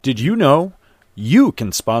Did you know you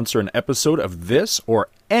can sponsor an episode of this or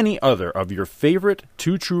any other of your favorite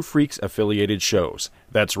Two True Freaks affiliated shows?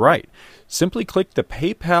 That's right. Simply click the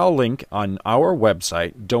PayPal link on our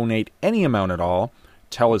website, donate any amount at all,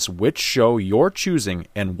 tell us which show you're choosing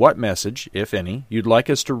and what message, if any, you'd like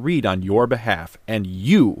us to read on your behalf, and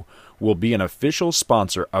you will be an official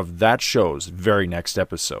sponsor of that show's very next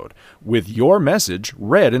episode, with your message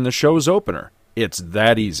read in the show's opener. It's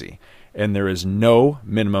that easy. And there is no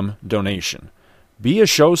minimum donation. Be a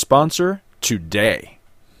show sponsor today.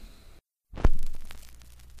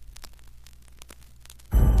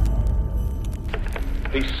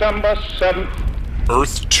 December 7th,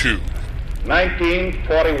 Earth 2.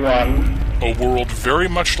 1941. A world very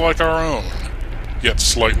much like our own, yet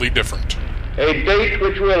slightly different. A date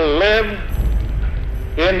which will live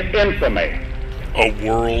in infamy. A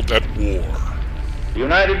world at war. The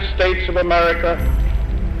United States of America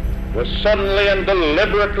was suddenly and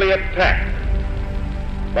deliberately attacked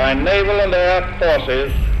by naval and air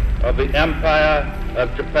forces of the Empire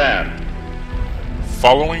of Japan.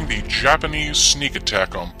 Following the Japanese sneak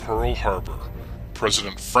attack on Pearl Harbor,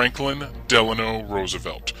 President Franklin Delano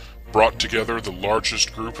Roosevelt brought together the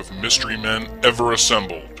largest group of mystery men ever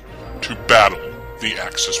assembled to battle the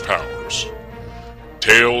Axis powers.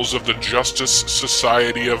 Tales of the Justice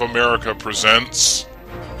Society of America presents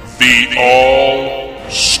the All-Star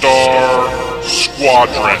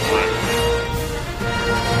Squadron.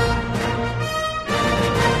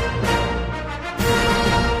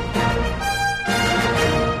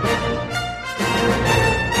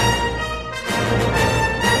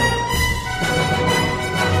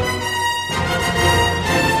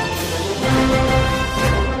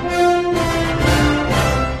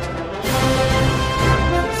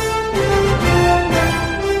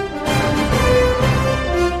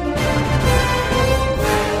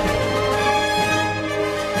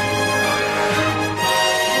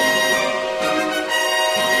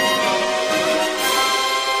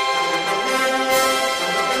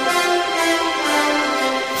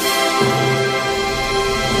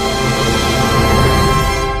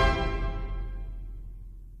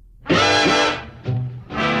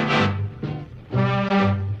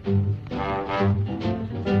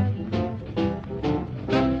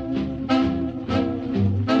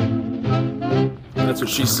 That's what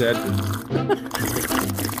she said.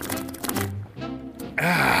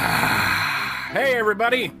 Hey,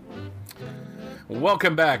 everybody!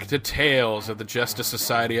 Welcome back to Tales of the Justice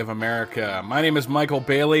Society of America. My name is Michael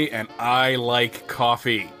Bailey, and I like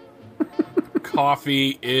coffee.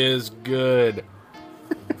 Coffee is good.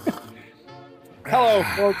 Hello,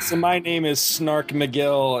 folks, and my name is Snark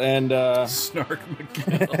McGill, and Snark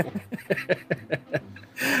McGill.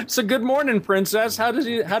 So good morning, princess. How did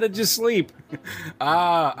you sleep?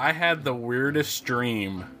 I had the weirdest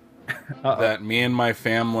dream that me and my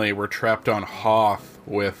family were trapped on Hoth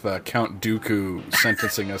with Count Dooku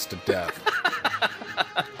sentencing us to death.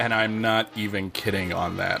 And I'm not even kidding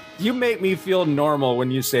on that. You make me feel normal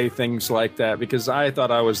when you say things like that, because I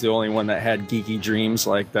thought I was the only one that had geeky dreams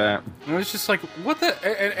like that. I was just like, what the...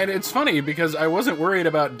 And it's funny, because I wasn't worried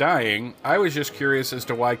about dying. I was just curious as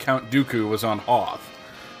to why Count Dooku was on Hoth.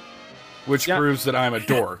 Which proves that I'm a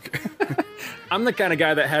dork. I'm the kind of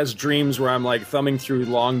guy that has dreams where I'm like thumbing through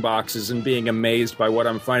long boxes and being amazed by what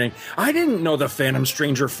I'm finding. I didn't know the Phantom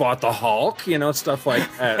Stranger fought the Hulk, stuff like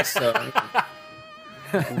that. So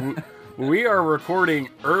we are recording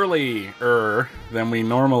earlier than we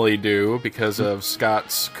normally do because of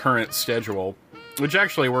Scott's current schedule, which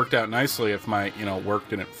actually worked out nicely if my work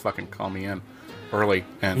didn't fucking call me in early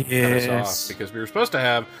and cut us off, because we were supposed to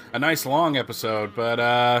have a nice long episode,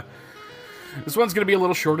 but this one's going to be a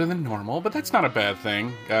little shorter than normal, but that's not a bad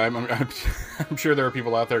thing. I'm sure there are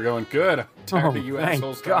people out there going, good, I'm tired of you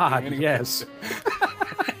assholes talking anyway. Yes.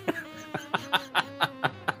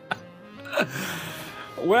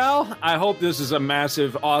 Well, I hope this is a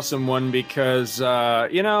massive, awesome one, because,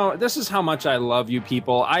 this is how much I love you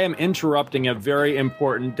people. I am interrupting a very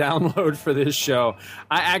important download for this show.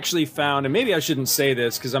 I actually found, and maybe I shouldn't say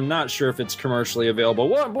this because I'm not sure if it's commercially available.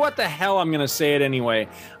 What the hell? I'm going to say it anyway.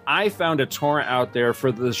 I found a torrent out there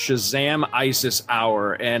for the Shazam ISIS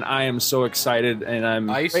Hour, and I am so excited, and I'm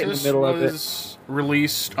right in the middle of it.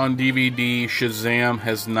 Released on DVD. Shazam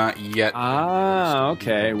has not yet.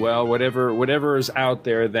 Okay. Well, whatever is out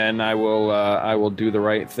there, then I will do the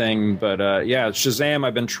right thing. But Shazam.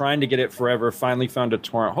 I've been trying to get it forever. Finally found a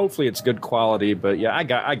torrent. Hopefully, it's good quality. But yeah, I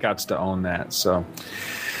got to own that. So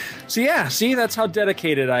yeah. See, that's how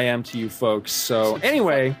dedicated I am to you folks. So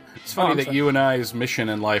anyway, it's funny that you and I's mission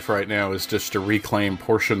in life right now is just to reclaim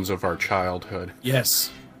portions of our childhood.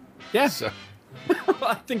 Yes. Yeah. So.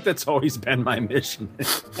 I think that's always been my mission.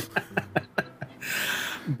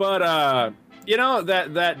 But you know,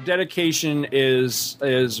 that dedication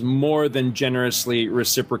is more than generously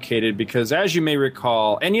reciprocated, because as you may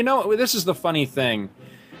recall, and you know, this is the funny thing.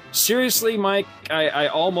 Seriously, Mike, I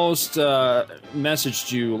almost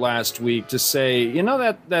messaged you last week to say, you know,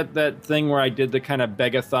 that thing where I did the kind of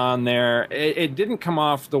begathon there, it didn't come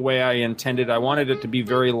off the way I intended. I wanted it to be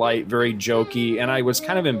very light, very jokey, and I was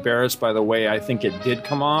kind of embarrassed by the way I think it did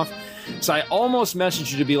come off. So I almost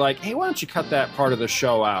messaged you to be like, hey, why don't you cut that part of the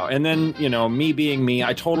show out? And then, you know, me being me,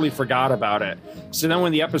 I totally forgot about it. So then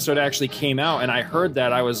when the episode actually came out and I heard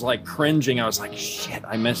that, I was like cringing. I was like, shit,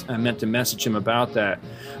 I meant to message him about that.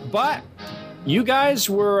 But you guys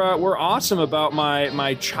were awesome about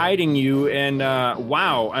my chiding you, and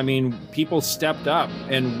wow, I mean, people stepped up,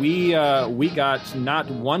 and we got not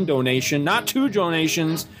one donation, not two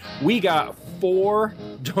donations, we got 4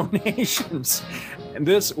 donations. And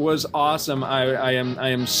this was awesome. I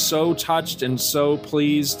am so touched and so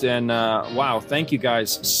pleased, and wow, thank you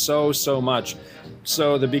guys so much.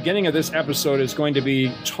 So the beginning of this episode is going to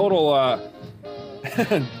be total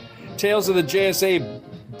Tales of the JSA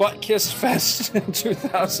Butt Kiss Fest in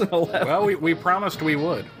 2011. Well, we promised we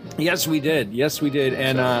would. Yes, we did.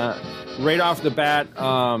 And right off the bat,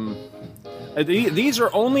 these are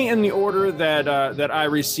only in the order that I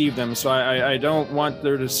received them. So I don't want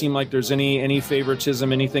there to seem like there's any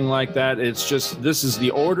favoritism, anything like that. It's just this is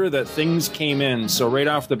the order that things came in. So right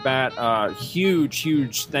off the bat,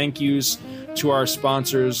 huge thank yous to our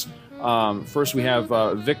sponsors. First, we have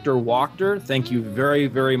Victor Wachter. Thank you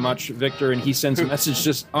very much, Victor. And he sends a message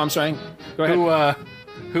just... Oh, I'm sorry. Go ahead.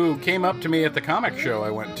 Who came up to me at the comic show I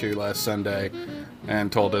went to last Sunday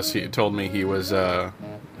and told me he was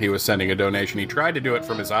sending a donation. He tried to do it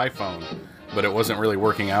from his iPhone, but it wasn't really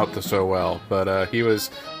working out so well. But he was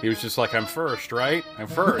just like, I'm first, right?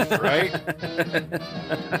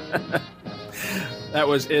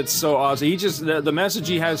 It's so awesome. He just the message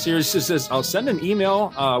he has here just says, I'll send an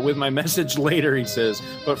email with my message later, he says,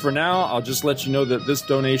 but for now I'll just let you know that this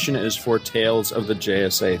donation is for Tales of the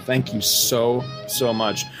JSA. Thank you so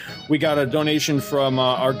much. We got a donation from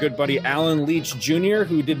our good buddy Alan Leach Jr.,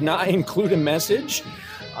 who did not include a message.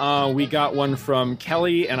 We got one from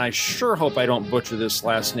Kelly, and I sure hope I don't butcher this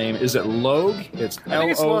last name. Is it Logue? It's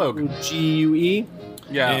Logue.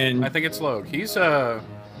 Yeah, and I think it's Logue. He's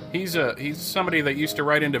somebody that used to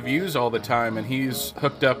write into Views all the time, and he's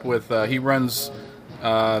hooked up with, he runs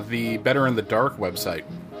the Better in the Dark website.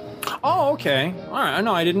 Oh, okay. All right.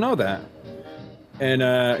 No, I didn't know that.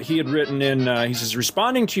 And he had written in, he says,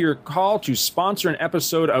 responding to your call to sponsor an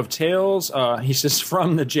episode of Tales, he says,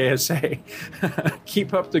 from the JSA.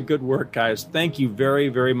 Keep up the good work, guys. Thank you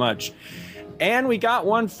very much. And we got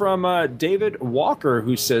one from David Walker,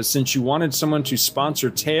 who says, since you wanted someone to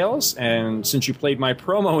sponsor Tales, and since you played my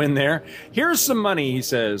promo in there, here's some money, he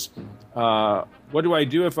says. What do I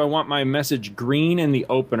do if I want my message green in the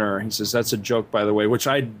opener? He says, that's a joke, by the way, which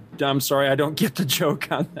I'm sorry, I don't get the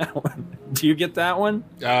joke on that one. Do you get that one?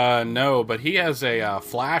 No, but he has a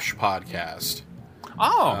Flash podcast.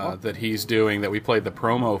 That he's doing that we played the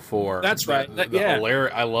promo for. That's right.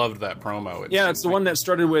 I loved that promo. It's the one that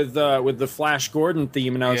started with the Flash Gordon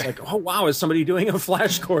theme, and I was like, oh wow, is somebody doing a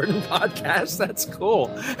Flash Gordon podcast? That's cool.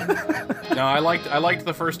 No, I liked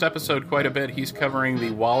the first episode quite a bit. He's covering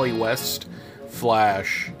the Wally West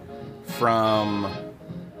Flash from,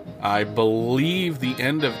 I believe, the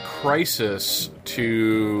end of Crisis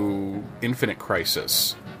to Infinite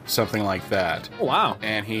Crisis. Something like that. Oh, wow.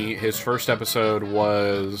 And his first episode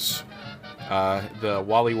was the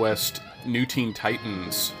Wally West New Teen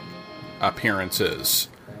Titans appearances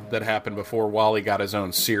that happened before Wally got his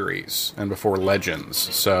own series and before Legends.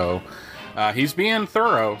 So he's being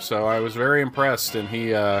thorough, so I was very impressed. And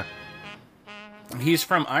he's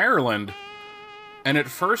from Ireland. And at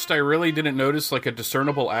first I really didn't notice like a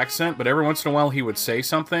discernible accent, but every once in a while he would say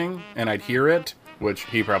something and I'd hear it, which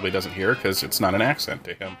he probably doesn't hear because it's not an accent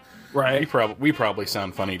to him. Right. We probably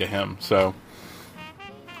sound funny to him, so...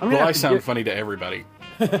 I sound funny to everybody.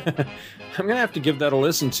 I'm going to have to give that a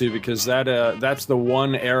listen to, because that's the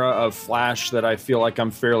one era of Flash that I feel like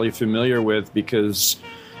I'm fairly familiar with, because,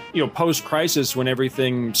 you know, post-Crisis, when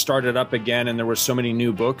everything started up again and there were so many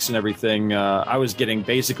new books and everything, I was getting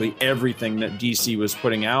basically everything that DC was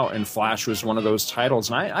putting out, and Flash was one of those titles.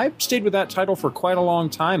 And I stayed with that title for quite a long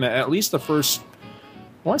time, at least the first,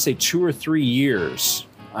 I want to say 2 or 3 years.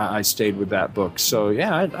 I stayed with that book. So,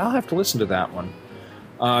 yeah, I'll have to listen to that one.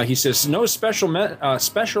 He says, no special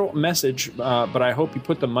message, but I hope you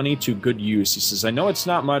put the money to good use. He says, I know it's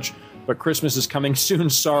not much, but Christmas is coming soon.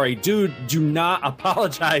 Sorry. Dude, do not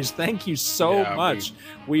apologize. Thank you so much.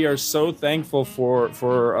 We are so thankful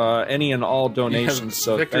for any and all donations.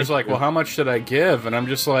 So Victor's like, well, how much should I give? And I'm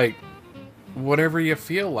just like, whatever you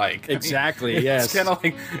feel like. Exactly. I mean, yes. It's kind of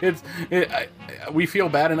like we feel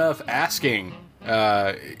bad enough asking,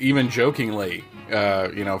 even jokingly,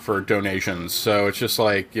 for donations. So it's just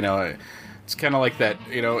like, it's kind of like that.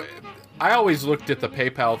 I always looked at the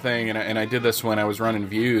PayPal thing, and I did this when I was running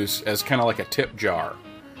Views, as kind of like a tip jar.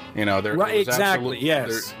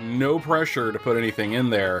 There's no pressure to put anything in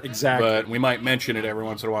there. Exactly. But we might mention it every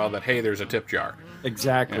once in a while that, hey, there's a tip jar.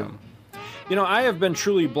 Exactly. I have been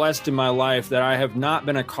truly blessed in my life that I have not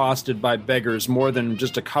been accosted by beggars more than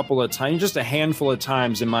just a couple of times, just a handful of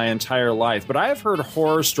times in my entire life. But I have heard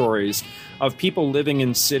horror stories of people living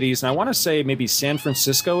in cities, and I want to say maybe San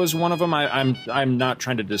Francisco is one of them. I'm not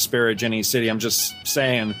trying to disparage any city. I'm just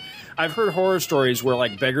saying I've heard horror stories where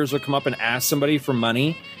like beggars will come up and ask somebody for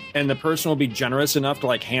money, and the person will be generous enough to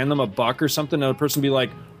like hand them $1 or something, and the person will be like,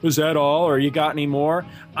 was that all, or you got any more?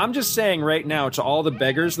 I'm just saying right now to all the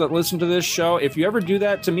beggars that listen to this show, if you ever do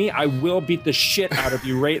that to me, I will beat the shit out of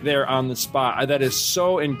you right there on the spot. That is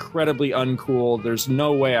so incredibly uncool. There's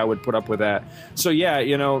no way I would put up with that. So yeah,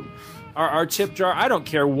 our tip jar, I don't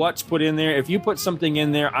care what's put in there. If you put something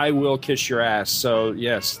in there, I will kiss your ass. So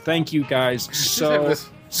yes, thank you guys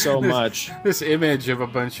so much. This image of a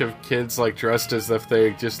bunch of kids like dressed as if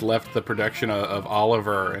they just left the production of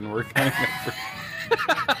Oliver, and we're kind of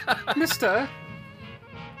Mister,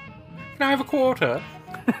 can I have a quarter?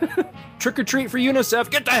 Trick or treat for UNICEF.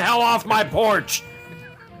 Get the hell off my porch.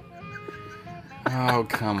 Oh,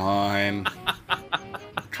 come on.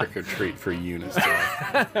 Trick or treat for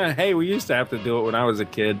UNICEF. Hey, we used to have to do it when I was a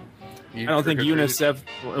kid. I don't think UNICEF.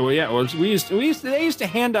 Well, yeah, they used to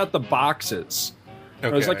hand out the boxes. Okay.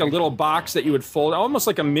 It was like a little box that you would fold, almost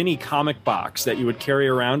like a mini comic box that you would carry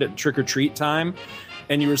around at trick or treat time,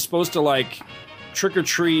 and you were supposed to like trick or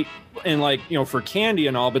treat and for candy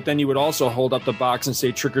and all, but then you would also hold up the box and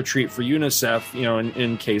say trick or treat for UNICEF,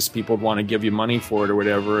 in case people would want to give you money for it or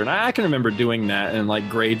whatever. And I can remember doing that in like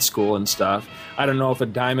grade school and stuff. I don't know if a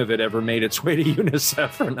dime of it ever made its way to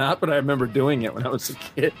UNICEF or not, but I remember doing it when I was a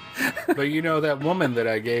kid. But that woman that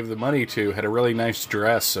I gave the money to had a really nice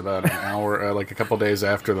dress about an hour, like a couple days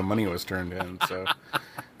after the money was turned in. So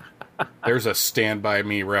there's a Stand By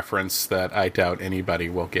Me reference that I doubt anybody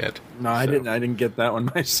will get. No, I didn't get that one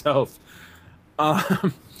myself.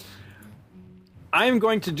 I am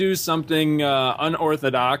going to do something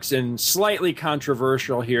unorthodox and slightly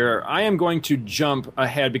controversial here. I am going to jump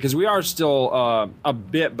ahead because we are still a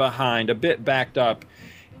bit behind, a bit backed up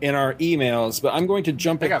in our emails, but I'm going to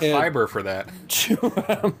jump ahead. I got fiber for that.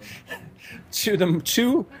 To the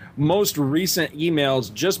two most recent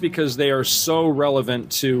emails, just because they are so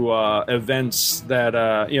relevant to events that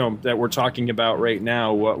that we're talking about right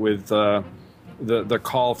now. What with the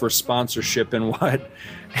call for sponsorship and what.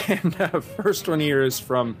 And first one here is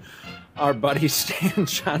from our buddy Stan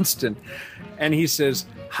Johnston, and he says,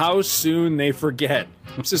 "How soon they forget."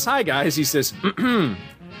 He says, "Hi guys." He says,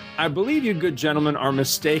 "I believe you good gentlemen are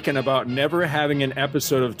mistaken about never having an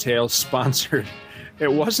episode of Tales sponsored.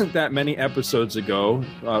 It wasn't that many episodes ago,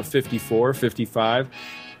 54, 55,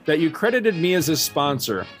 that you credited me as a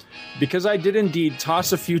sponsor, because I did indeed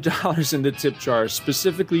toss a few dollars in the tip jar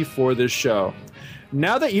specifically for this show.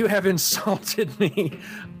 Now that you have insulted me,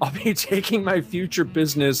 I'll be taking my future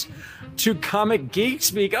business to Comic Geek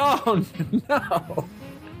Speak." Oh, no.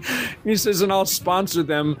 He says, "And I'll sponsor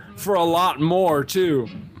them for a lot more, too."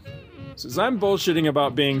 Says, "I'm bullshitting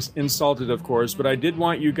about being insulted, of course, but I did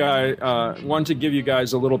want to give you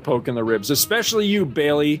guys a little poke in the ribs, especially you,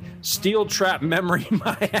 Bailey. Steel trap memory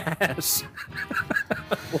my ass."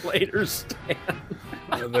 Later, Stan.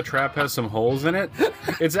 The trap has some holes in it.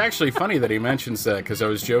 It's actually funny that he mentions that, because I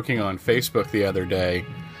was joking on Facebook the other day.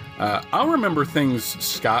 I'll remember things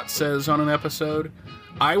Scott says on an episode.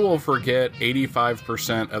 I will forget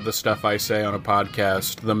 85% of the stuff I say on a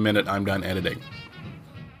podcast the minute I'm done editing.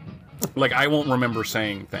 Like, I won't remember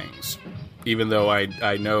saying things, even though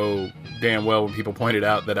I know damn well when people pointed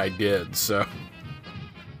out that I did. So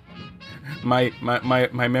my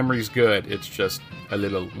memory's good. It's just a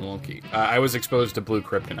little wonky. I was exposed to blue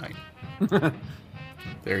kryptonite.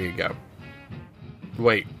 There you go.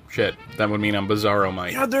 Wait, shit. That would mean I'm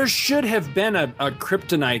Bizarro-mite. There should have been a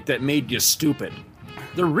kryptonite that made you stupid.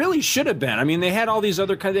 There really should have been. I mean, they had all these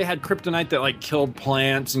other kinds. They had kryptonite that like killed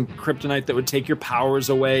plants, and kryptonite that would take your powers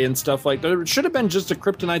away and stuff like that. There should have been just a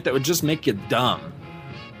kryptonite that would just make you dumb.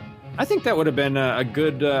 I think that would have been a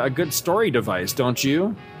good story device, don't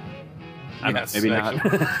you? Yes, maybe not.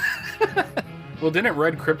 Well, didn't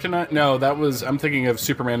Red Kryptonite? No, that was... I'm thinking of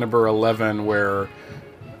Superman number 11, where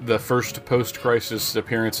the first post-crisis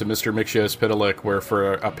appearance of Mr. Mxyzptlk, where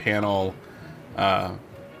for a panel,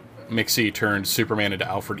 Mixie turned Superman into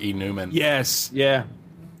Alfred E. Newman. Yes, yeah.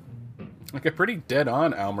 Like a pretty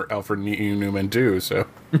dead-on Alfred E. Newman, too, so...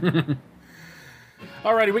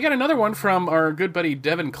 Alrighty, we got another one from our good buddy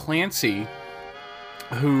Devin Clancy,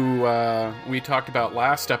 who we talked about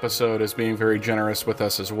last episode as being very generous with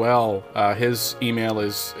us as well. His email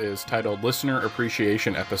is titled Listener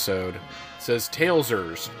Appreciation Episode. It says,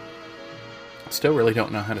 Talesers. Still really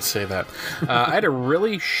don't know how to say that. I had a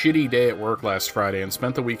really shitty day at work last Friday and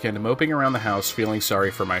spent the weekend moping around the house feeling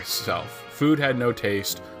sorry for myself. Food had no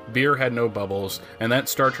taste, beer had no bubbles, and that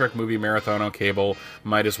Star Trek movie marathon on cable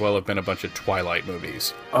might as well have been a bunch of Twilight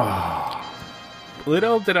movies.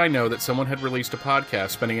 Little did I know that someone had released a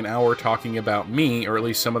podcast spending an hour talking about me, or at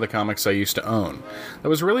least some of the comics I used to own. That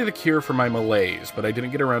was really the cure for my malaise, but I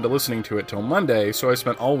didn't get around to listening to it till Monday, so I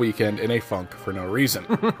spent all weekend in a funk for no reason.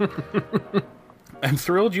 I'm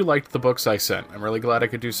thrilled you liked the books I sent. I'm really glad I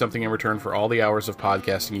could do something in return for all the hours of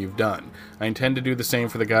podcasting you've done. I intend to do the same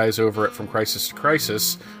for the guys over at From Crisis to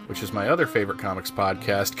Crisis, which is my other favorite comics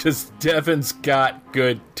podcast, because Devin's got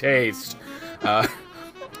good taste.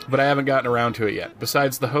 But I haven't gotten around to it yet.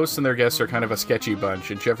 Besides, the hosts and their guests are kind of a sketchy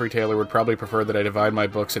bunch, and Jeffrey Taylor would probably prefer that I divide my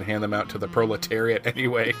books and hand them out to the proletariat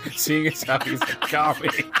anyway, seeing as how he's a commie.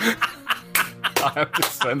 I'll have to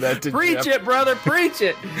send that to Preach Jeff. it, brother, preach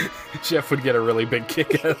it! Jeff would get a really big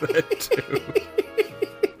kick out of it, too.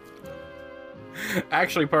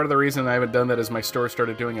 Actually, part of the reason I haven't done that is my store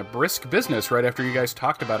started doing a brisk business right after you guys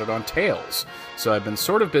talked about it on Tales. So I've been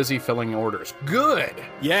sort of busy filling orders. Good!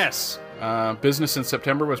 Yes! Business in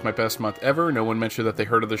September was my best month ever. No one mentioned that they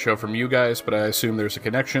heard of the show from you guys, but I assume there's a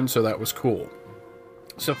connection, so that was cool.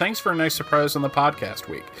 So thanks for a nice surprise on the podcast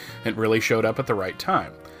week. It really showed up at the right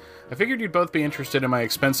time. I figured you'd both be interested in my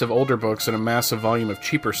expensive older books and a massive volume of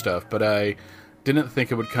cheaper stuff, but I didn't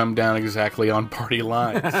think it would come down exactly on party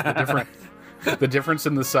lines. The difference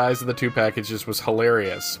in the size of the two packages was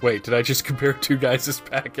hilarious. Wait, did I just compare two guys'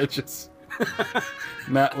 packages?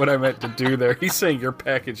 Not what I meant to do there. He's saying your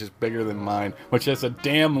package is bigger than mine, which is a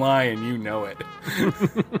damn lie, and you know it.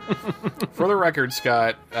 For the record,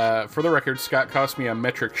 Scott cost me a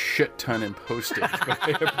metric shit ton in postage, but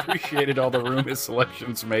I appreciated all the room his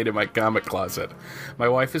selections made in my comic closet. My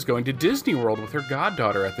wife is going to Disney World with her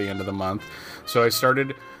goddaughter at the end of the month, so I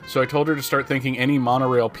told her to start thinking any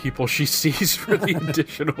monorail people she sees for the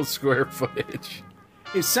additional square footage.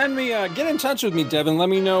 Hey, send me, get in touch with me, Devin. Let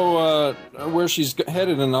me know where she's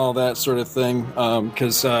headed and all that sort of thing,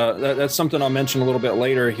 because that's something I'll mention a little bit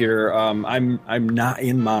later here. I'm not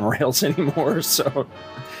in monorails anymore, so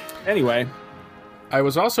anyway. I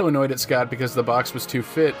was also annoyed at Scott because the box was too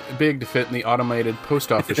big to fit in the automated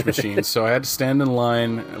post office machine, so I had to stand in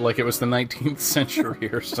line like it was the 19th century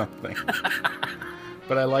or something.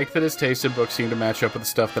 But I liked that his taste in books seemed to match up with the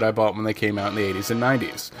stuff that I bought when they came out in the 80s and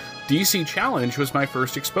 90s. DC Challenge was my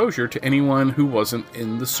first exposure to anyone who wasn't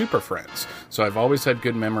in the Super Friends, so I've always had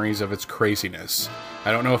good memories of its craziness.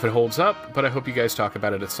 I don't know if it holds up, but I hope you guys talk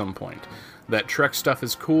about it at some point. That Trek stuff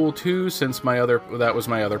is cool too, since that was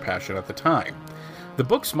my other passion at the time. The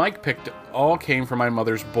books Mike picked all came from my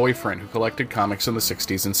mother's boyfriend, who collected comics in the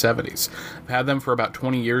 60s and 70s. I've had them for about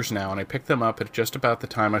 20 years now, and I picked them up at just about the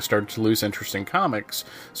time I started to lose interest in comics,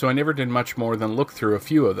 so I never did much more than look through a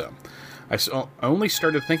few of them. I only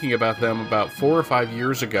started thinking about them about 4 or 5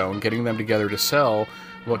 years ago, and getting them together to sell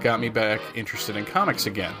what got me back interested in comics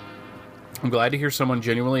again. I'm glad to hear someone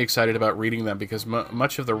genuinely excited about reading them, because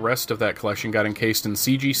much of the rest of that collection got encased in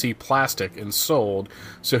CGC plastic and sold,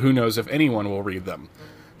 so who knows if anyone will read them.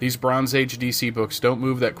 These Bronze Age DC books don't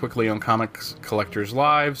move that quickly on comics collectors'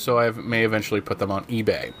 lives, so I may eventually put them on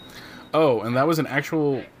eBay. Oh, and that was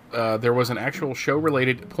there was an actual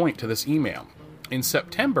show-related point to this email. In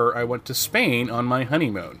September, I went to Spain on my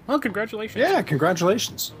honeymoon. Well, congratulations. Yeah,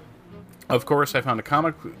 congratulations. Of course, I found a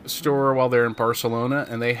comic store while there in Barcelona,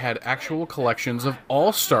 and they had actual collections of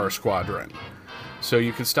All-Star Squadron. So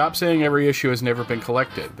you can stop saying every issue has never been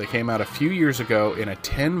collected. They came out a few years ago in a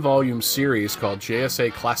 10-volume series called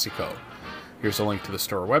JSA Classico. Here's a link to the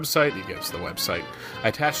store website. He gives the website. I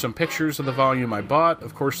attached some pictures of the volume I bought.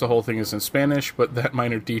 Of course, the whole thing is in Spanish, but that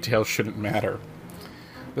minor detail shouldn't matter.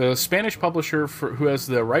 The Spanish publisher who has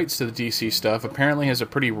the rights to the DC stuff apparently has a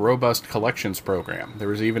pretty robust collections program. There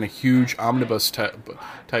was even a huge omnibus type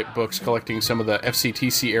books collecting some of the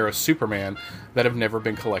FCTC-era Superman that have never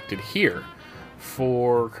been collected here.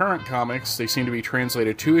 For current comics, they seem to be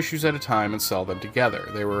translated 2 issues at a time and sell them together.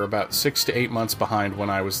 They were about 6 to 8 months behind when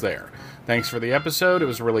I was there. Thanks for the episode. It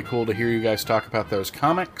was really cool to hear you guys talk about those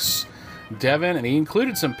comics. Devin, and he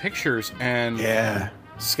included some pictures, and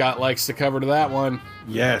Scott likes the cover to that one.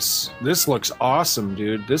 Yes, this looks awesome,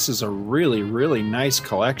 dude. This is a really, really nice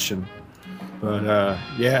collection. But,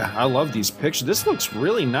 I love these pictures. This looks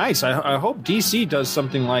really nice. I hope DC does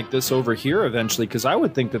something like this over here eventually, because I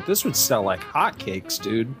would think that this would sell like hotcakes,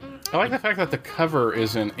 dude. I like the fact that the cover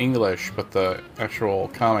is in English, but the actual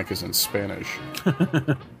comic is in Spanish.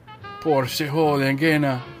 Por si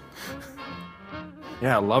joden.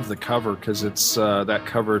 Yeah, I love the cover, because it's that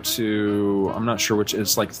cover to, I'm not sure which,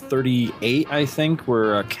 it's like 38, I think,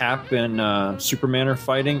 where Cap and Superman are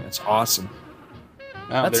fighting. It's awesome.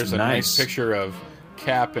 Oh, there's a nice picture of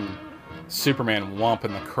Cap and Superman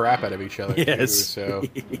whomping the crap out of each other. Yes. Too, so.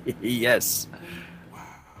 Yes. Wow.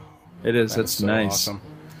 It is. That's so nice. Awesome.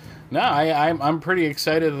 No, I'm pretty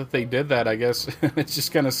excited that they did that. I guess it's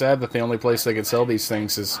just kind of sad that the only place they could sell these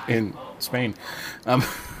things is in Spain. I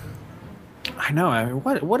know. I mean,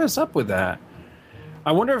 what is up with that?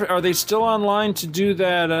 I wonder if are they still online to do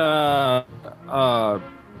that?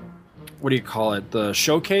 What do you call it? The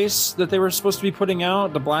showcase that they were supposed to be putting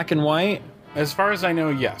out, the black and white? As far as I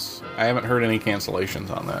know, yes. I haven't heard any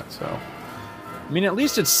cancellations on that, so. I mean, at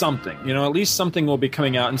least it's something. You know, at least something will be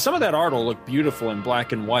coming out. And some of that art will look beautiful in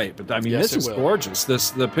black and white. But, I mean, yes, this is gorgeous.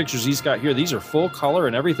 The pictures he's got here, these are full color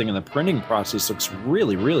and everything. And the printing process looks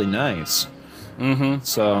really, really nice. Mm-hmm.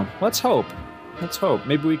 So, let's hope. Let's hope.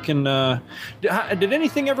 Maybe we can. Did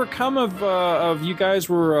anything ever come of you guys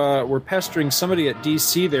were pestering somebody at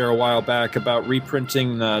DC there a while back about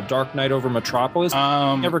reprinting Dark Knight over Metropolis?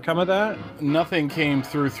 Ever come of that? Nothing came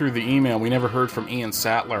through the email. We never heard from Ian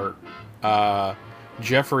Sattler.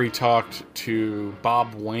 Jeffrey talked to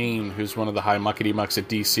Bob Wayne, who's one of the high muckety mucks at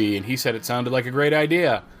DC, and he said it sounded like a great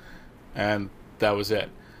idea, and that was it.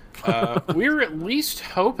 We were at least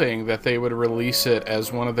hoping that they would release it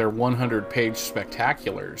as one of their 100-page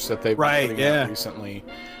spectaculars that they've been putting out recently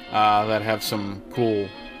that have some cool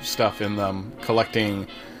stuff in them, collecting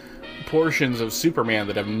portions of Superman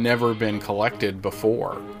that have never been collected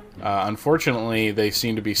before. Unfortunately, they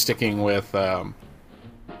seem to be sticking with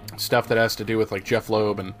stuff that has to do with like Jeff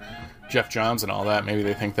Loeb and Jeff Johns and all that. Maybe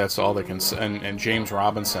they think that's all they can, and James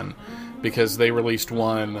Robinson, because they released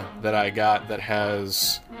one that I got that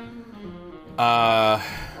has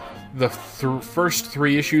the first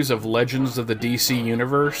 3 issues of Legends of the DC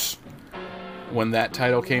Universe. When that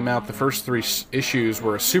title came out, the first 3 issues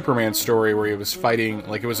were a Superman story where he was fighting,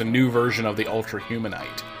 like it was a new version of the Ultra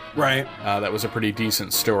Humanite. Right. That was a pretty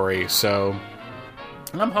decent story, so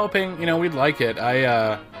I'm hoping, we'd like it.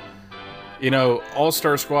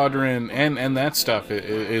 All-Star Squadron and that stuff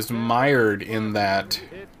is mired in that,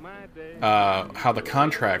 how the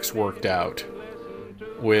contracts worked out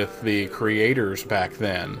with the creators back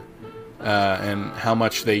then, and how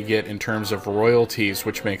much they get in terms of royalties,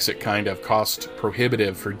 which makes it kind of cost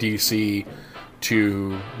prohibitive for DC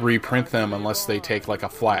to reprint them unless they take like a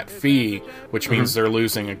flat fee, which means they're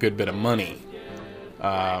losing a good bit of money.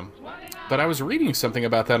 But I was reading something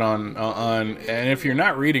about that on and if you're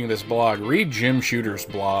not reading this blog, read Jim Shooter's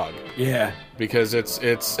blog. Yeah, because it's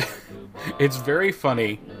it's very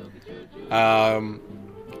funny.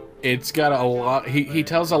 It's got a lot. He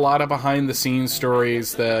tells a lot of behind the scenes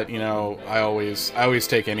stories that I always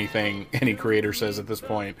take anything any creator says at this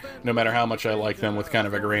point, no matter how much I like them, with kind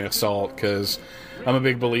of a grain of salt, because I'm a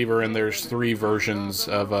big believer in there's 3 versions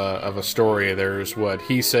of a story. There's what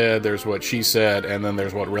he said, there's what she said, and then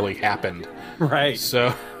there's what really happened. Right.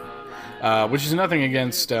 So, which is nothing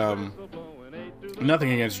against Jim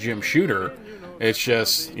Shooter. It's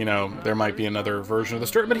just there might be another version of the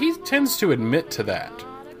story, but he tends to admit to that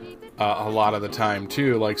a lot of the time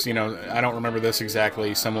too. Like I don't remember this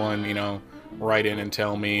exactly. Someone write in and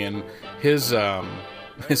tell me, and his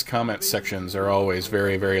comment sections are always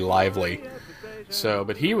very, very lively. So,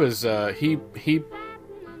 but he was he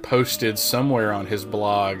posted somewhere on his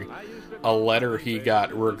blog a letter he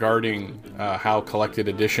got regarding how collected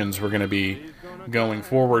editions were going to be going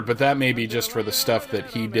forward. But that may be just for the stuff that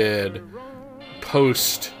he did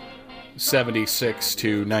post 76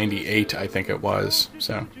 to 98, I think it was.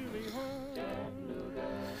 So,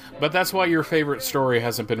 but that's why your favorite story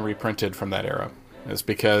hasn't been reprinted from that era, is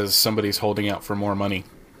because somebody's holding out for more money.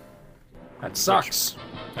 That sucks.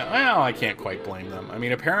 Well, I can't quite blame them. I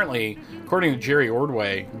mean, apparently, according to Jerry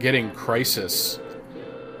Ordway, getting Crisis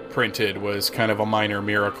printed was kind of a minor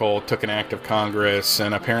miracle. It took an act of Congress,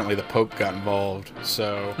 and apparently the Pope got involved.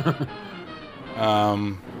 So,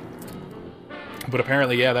 But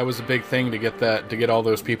apparently, yeah, that was a big thing to get all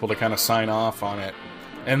those people to kind of sign off on it.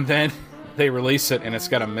 And then they release it, and it's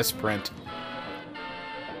got a misprint.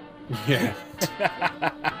 Yeah.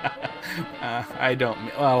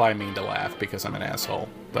 I mean to laugh because I'm an asshole,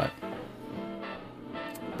 but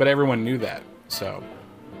everyone knew that, so.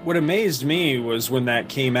 What amazed me was when that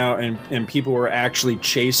came out and people were actually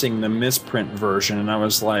chasing the misprint version, and I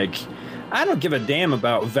was like, I don't give a damn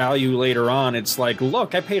about value later on. It's like,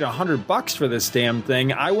 look, I paid $100 for this damn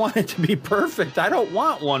thing. I want it to be perfect. I don't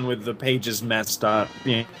want one with the pages messed up,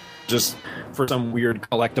 just for some weird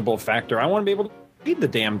collectible factor. I want to be able to read the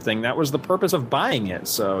damn thing. That was the purpose of buying it.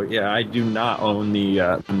 So yeah, I do not own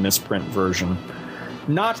the misprint version.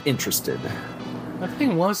 Not interested. That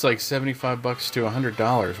thing was like $75 to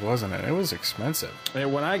 $100, wasn't it? It was expensive.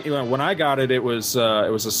 And when I got it, it was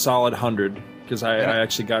a solid 100 because I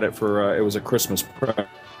actually got it for it was a Christmas present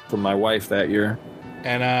from my wife that year.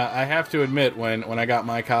 And I have to admit, when I got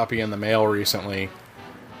my copy in the mail recently,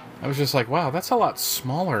 I was just like, wow, that's a lot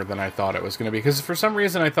smaller than I thought it was going to be. Because for some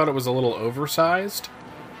reason, I thought it was a little oversized.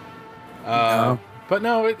 No. But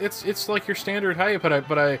no, it's like your standard height.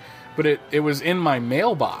 But it was in my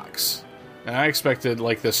mailbox, and I expected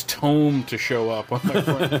like this tome to show up on my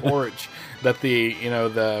front porch that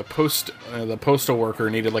the postal worker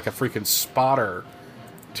needed like a freaking spotter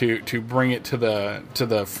to bring it to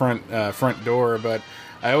the front door. But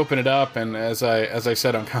I open it up, and as I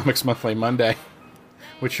said on Comics Monthly Monday,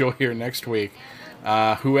 which you'll hear next week,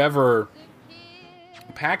 whoever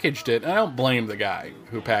packaged it, and I don't blame the guy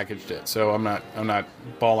who packaged it, so I'm not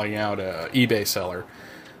bawling out a eBay seller,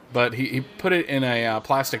 but he put it in a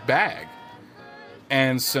plastic bag,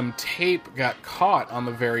 and some tape got caught on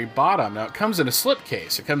the very bottom. Now it comes in a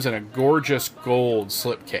slipcase. It comes in a gorgeous gold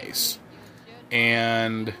slipcase,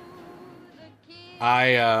 and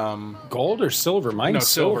gold or silver? Mine's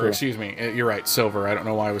silver. Excuse me. You're right, silver. I don't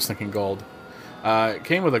know why I was thinking gold. It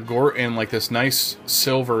came with in like this nice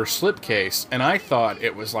silver slipcase, and I thought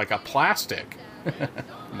it was like a plastic.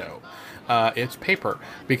 No, it's paper.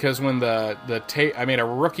 Because when the tape, I made a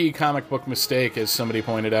rookie comic book mistake, as somebody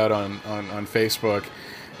pointed out on Facebook,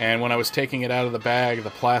 and when I was taking it out of the bag, the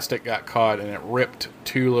plastic got caught, and it ripped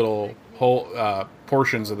two little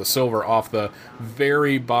portions of the silver off the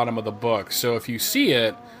very bottom of the book. So if you see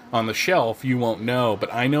it on the shelf, you won't know,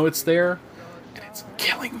 but I know it's there. And it's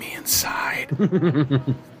killing me inside.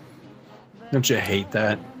 Don't you hate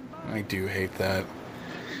that? I do hate that.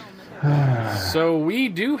 So we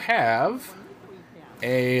do have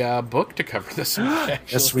a book to cover this week, actually.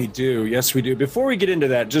 Yes, we do. Before we get into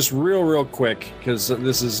that, just real quick, because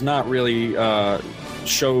this is not really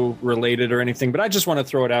show related or anything, but I just want to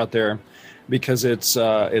throw it out there because it's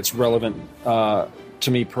relevant to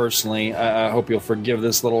me personally. I hope you'll forgive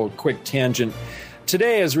this little quick tangent.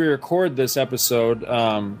 Today, as we record this episode,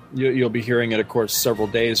 you'll be hearing it, of course, several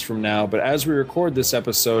days from now. But as we record this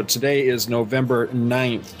episode, today is November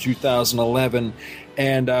 9th, 2011.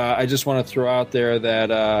 And I just want to throw out there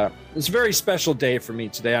that it's a very special day for me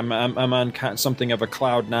today. I'm on something of a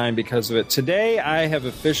cloud nine because of it. Today, I have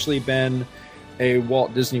officially been a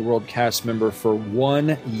Walt Disney World cast member for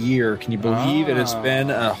 1 year. Can you believe it has been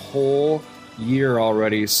a whole year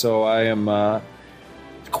already? So I am...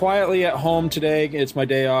 quietly at home today. It's my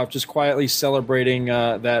day off, just quietly celebrating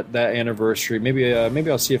that anniversary. Maybe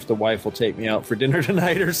I'll see if the wife will take me out for dinner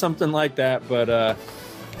tonight or something like that. But I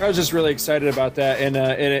was just really excited about that,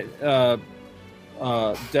 and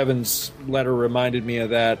Devin's letter reminded me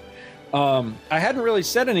of that. I hadn't really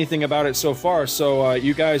said anything about it so far, so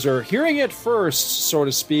you guys are hearing it first, so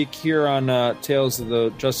to speak, here on Tales of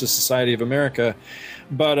the Justice Society of America.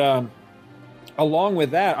 But along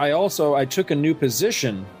with that, I took a new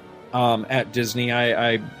position at Disney.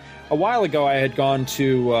 A while ago I had gone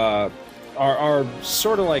to our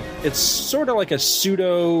sort of like a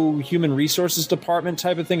pseudo human resources department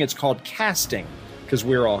type of thing. It's called casting because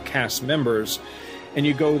we're all cast members, and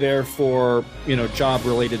you go there for job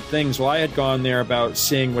related things. Well, I had gone there about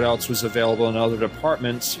seeing what else was available in other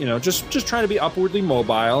departments. Just trying to be upwardly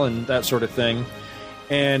mobile and that sort of thing.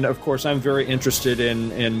 And of course, I'm very interested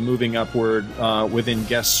in moving upward within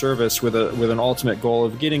guest service with an ultimate goal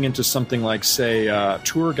of getting into something like, say,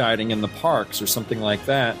 tour guiding in the parks or something like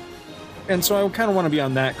that. And so I kind of want to be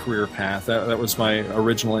on that career path. That was my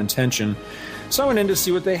original intention. So I went in to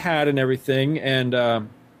see what they had and everything. And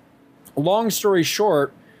long story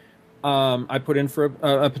short, I put in for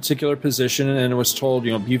a particular position and was told,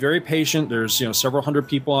 be very patient. There's several hundred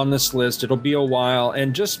people on this list. It'll be a while.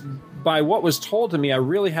 And just by what was told to me, I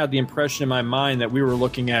really had the impression in my mind that we were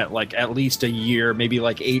looking at like at least a year, maybe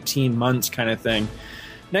like 18 months kind of thing.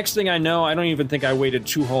 next thing I know, I don't even think I waited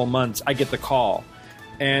 2 whole months. I get the call.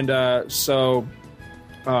 And so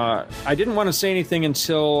I didn't want to say anything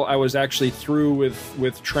until I was actually through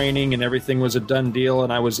with training and everything was a done deal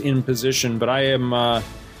and I was in position. But I am,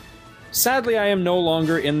 sadly, I am no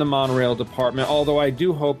longer in the monorail department, although I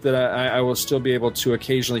do hope that I will still be able to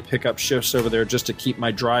occasionally pick up shifts over there just to keep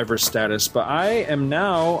my driver status. But I am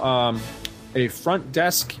now a front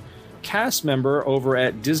desk cast member over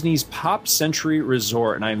at Disney's Pop Century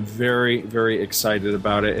Resort, and I'm very, very excited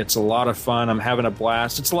about it. It's a lot of fun. I'm having a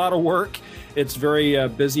blast. It's a lot of work. It's very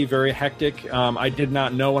busy, very hectic. I did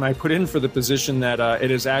not know when I put in for the position that it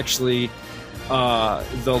is actually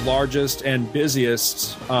the largest and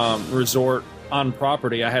busiest resort on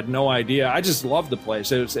property. I had no idea. I just love the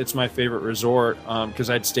place. It's my favorite resort because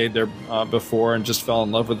I'd stayed there before and just fell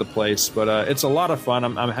in love with the place. But it's a lot of fun.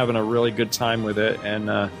 I'm having a really good time with it,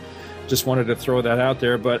 and just wanted to throw that out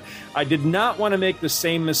there. But I did not want to make the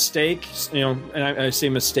same mistake, and I say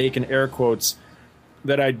mistake in air quotes,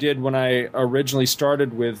 that I did when I originally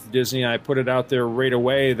started with Disney. I put it out there right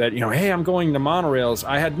away that, hey, I'm going to monorails.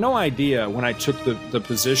 I had no idea when I took the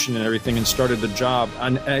position and everything and started the job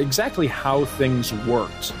on exactly how things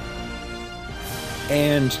worked.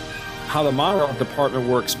 And how the monorail department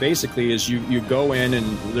works basically is you go in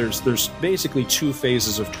and there's basically 2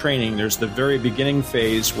 phases of training. There's the very beginning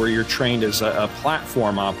phase where you're trained as a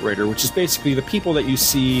platform operator, which is basically the people that you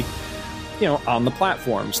see, on the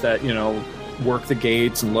platforms that, work the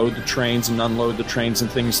gates and load the trains and unload the trains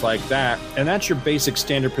and things like that. And that's your basic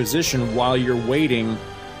standard position while you're waiting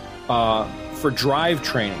for drive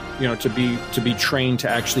training, to be trained to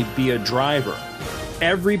actually be a driver.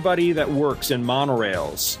 Everybody that works in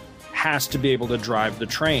monorails has to be able to drive the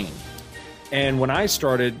train. And when I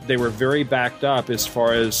started, they were very backed up as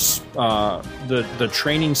far as the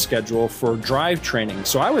training schedule for drive training.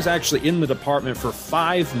 So I was actually in the department for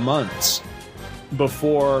 5 months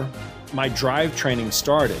before my drive training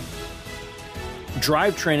started.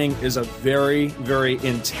 Drive training is a very, very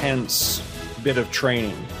intense bit of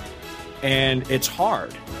training. And it's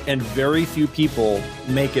hard. And very few people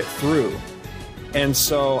make it through. And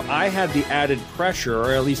so I had the added pressure,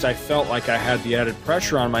 or at least I felt like I had the added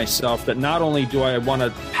pressure on myself that not only do I want to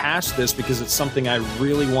pass this because it's something I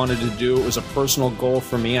really wanted to do, it was a personal goal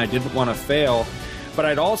for me, I didn't want to fail, but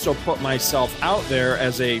I'd also put myself out there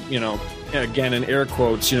as a, again, in air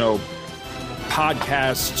quotes,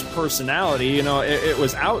 podcast personality. It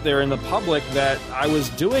was out there in the public that I was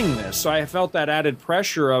doing this. So I felt that added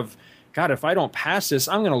pressure of, God, if I don't pass this,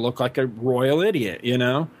 I'm going to look like a royal idiot,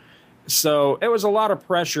 So it was a lot of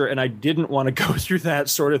pressure, and I didn't want to go through that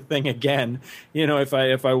sort of thing again. If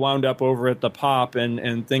I wound up over at the Pop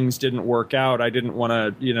and things didn't work out, I didn't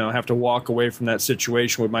want to, have to walk away from that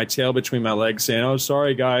situation with my tail between my legs saying, oh,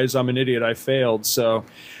 sorry, guys, I'm an idiot, I failed. So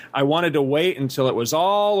I wanted to wait until it was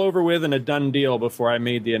all over with and a done deal before I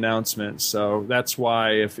made the announcement. So that's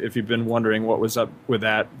why, if you've been wondering what was up with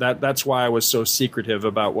that's why I was so secretive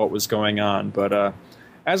about what was going on. But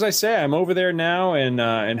as I say, I'm over there now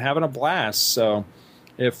and having a blast. So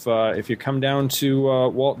if you come down to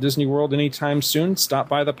Walt Disney World anytime soon, stop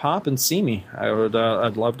by the Pop and see me.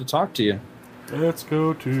 I'd love to talk to you. Let's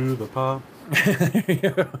go to the Pop.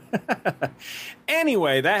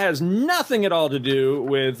 Anyway, that has nothing at all to do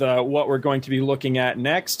with what we're going to be looking at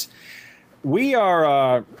next. We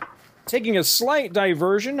are taking a slight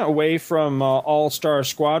diversion away from All-Star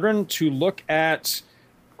Squadron to look at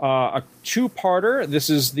a 2-parter. This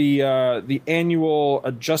is the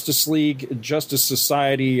annual Justice League Justice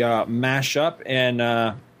Society mashup, and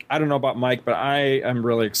I don't know about Mike, but I am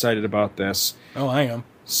really excited about this. Oh, I am.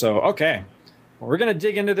 So, okay. Well, we're going to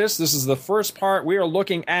dig into this. This is the first part. We are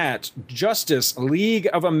looking at Justice League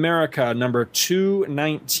of America number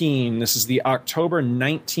 219. This is the October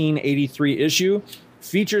 1983 issue.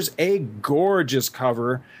 Features a gorgeous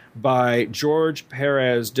cover by George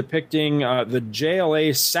Perez depicting the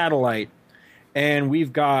JLA satellite. And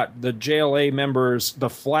we've got the JLA members, The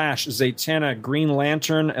Flash, Zatanna, Green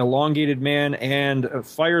Lantern, Elongated Man, and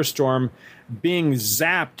Firestorm being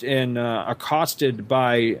zapped and accosted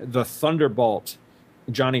by the Thunderbolt,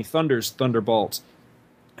 Johnny Thunder's Thunderbolt,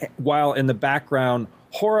 while in the background,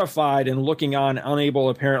 horrified and looking on, unable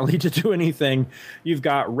apparently to do anything, you've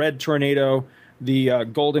got Red Tornado, the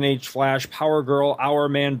Golden Age Flash, Power Girl,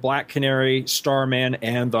 Hourman, Black Canary, Starman,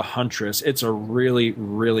 and the Huntress. It's a really,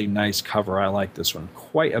 really nice cover. I like this one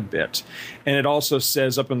quite a bit. And it also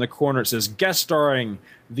says up in the corner, it says, guest starring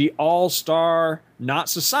the All-Star, not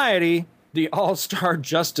Society, the All-Star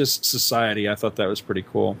Justice Society. I thought that was pretty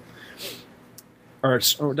cool. or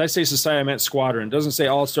did I say society? I meant squadron. It doesn't say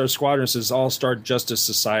All-Star Squadron. It says All-Star Justice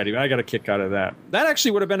Society. I got a kick out of that. That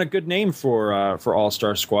actually would have been a good name for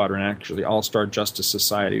All-Star Squadron, actually. All-Star Justice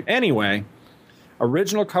Society. Anyway,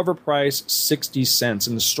 original cover price, 60 cents.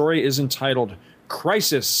 And the story is entitled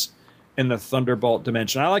Crisis in the Thunderbolt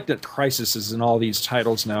Dimension. I like that Crisis is in all these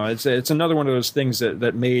titles now. It's another one of those things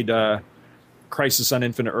that made Crisis on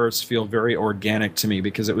Infinite Earths feel very organic to me,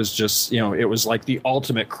 because it was just, it was like the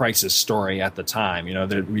ultimate Crisis story at the time.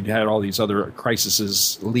 That we'd had all these other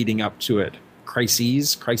crises leading up to it.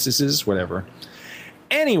 Crises, whatever.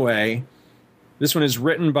 Anyway, this one is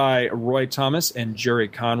written by Roy Thomas and Jerry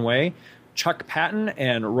Conway. Chuck Patton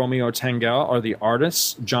and Romeo Tangel are the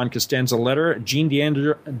artists. John Costanza letter, Gene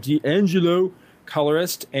D'Angelo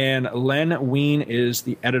colorist, and Len Wein is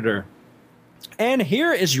the editor. And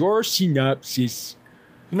here is your synopsis.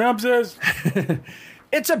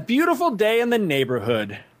 It's a beautiful day in the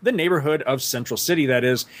neighborhood of Central City, that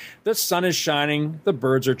is. The sun is shining, the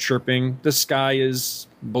birds are chirping, the sky is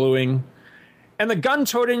bluing, and the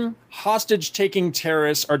gun-toting, hostage-taking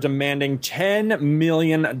terrorists are demanding $10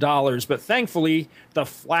 million. But thankfully, the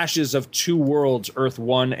Flashes of two worlds, Earth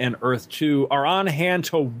 1 and Earth 2, are on hand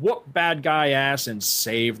to whoop bad guy ass and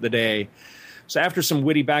save the day. So after some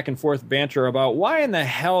witty back-and-forth banter about why in the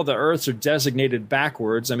hell the Earths are designated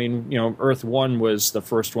backwards, I mean, Earth 1 was the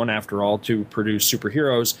first one, after all, to produce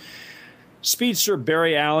superheroes, speedster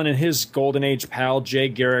Barry Allen and his Golden Age pal, Jay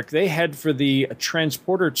Garrick, they head for the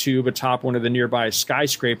transporter tube atop one of the nearby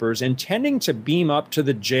skyscrapers, intending to beam up to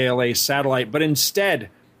the JLA satellite, but instead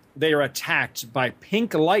they are attacked by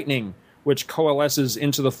pink lightning, which coalesces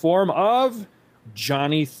into the form of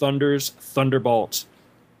Johnny Thunder's Thunderbolt.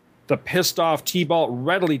 The pissed-off T-Bolt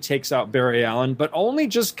readily takes out Barry Allen, but only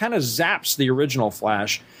just kind of zaps the original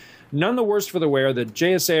Flash. None the worse for the wear, the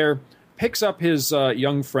JSA picks up his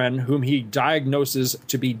young friend, whom he diagnoses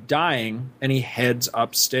to be dying, and he heads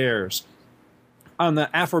upstairs. On the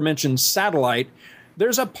aforementioned satellite,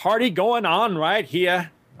 there's a party going on right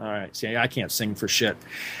here. All right, see, I can't sing for shit.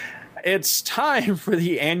 It's time for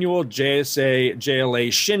the annual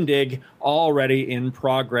JSA-JLA shindig, already in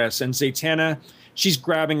progress. And Zatanna, she's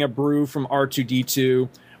grabbing a brew from R2-D2,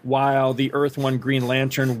 while the Earth 1 Green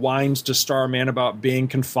Lantern whines to Starman about being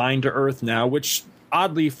confined to Earth now, which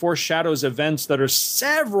oddly foreshadows events that are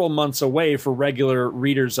several months away for regular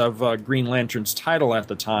readers of Green Lantern's title at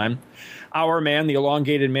the time. Our man, the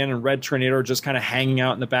Elongated Man, and Red Tornado are just kind of hanging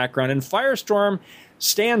out in the background, and Firestorm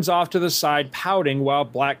stands off to the side pouting while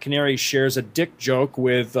Black Canary shares a dick joke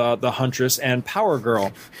with the Huntress and Power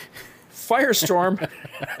Girl. Firestorm,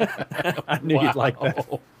 I knew you'd like that.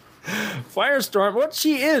 Firestorm, what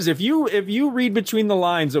she is, if you read between the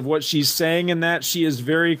lines of what she's saying in that, she is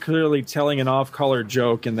very clearly telling an off-color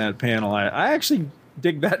joke in that panel. I actually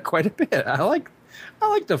dig that quite a bit. I like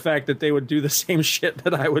the fact that they would do the same shit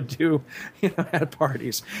that I would do, at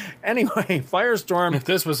parties. Anyway, Firestorm. If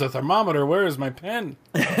this was a thermometer, where is my pen?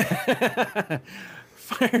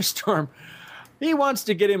 Firestorm. He wants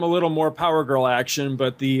to get him a little more Power Girl action,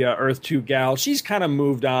 but the Earth 2 gal, she's kind of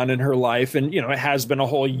moved on in her life, and, it has been a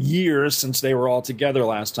whole year since they were all together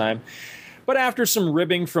last time. But after some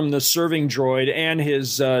ribbing from the serving droid and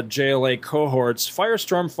his JLA cohorts,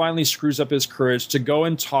 Firestorm finally screws up his courage to go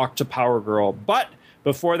and talk to Power Girl. But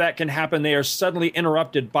before that can happen, they are suddenly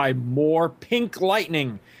interrupted by more pink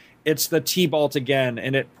lightning. It's the T-Bolt again,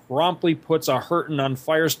 and it promptly puts a hurtin' on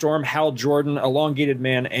Firestorm, Hal Jordan, Elongated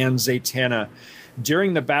Man, and Zatanna.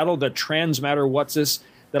 During the battle, the transmatter Whatsis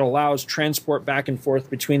that allows transport back and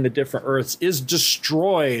forth between the different Earths is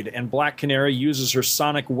destroyed, and Black Canary uses her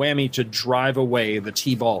sonic whammy to drive away the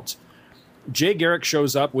T-Bolt. Jay Garrick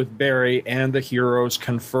shows up with Barry, and the heroes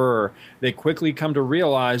confer. They quickly come to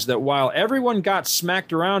realize that while everyone got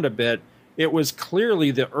smacked around a bit, it was clearly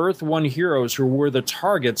the Earth 1 heroes who were the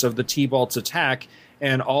targets of the T-Bolt's attack,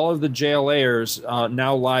 and all of the JLAers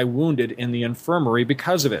now lie wounded in the infirmary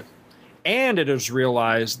because of it. And it is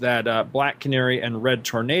realized that Black Canary and Red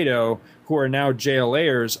Tornado, who are now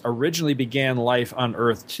JLAers, originally began life on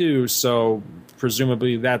Earth 2, so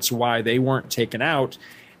presumably that's why they weren't taken out,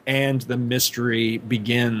 and the mystery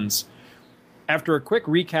begins. After a quick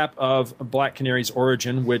recap of Black Canary's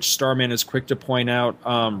origin, which Starman is quick to point out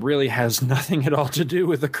really has nothing at all to do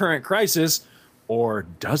with the current crisis, or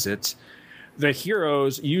does it? The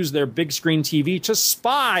heroes use their big screen TV to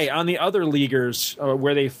spy on the other Leaguers,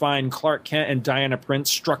 where they find Clark Kent and Diana Prince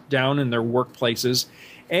struck down in their workplaces,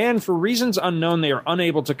 and for reasons unknown, they are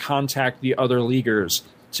unable to contact the other Leaguers.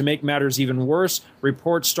 To make matters even worse,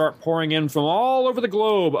 reports start pouring in from all over the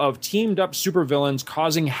globe of teamed-up supervillains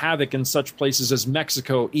causing havoc in such places as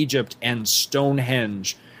Mexico, Egypt, and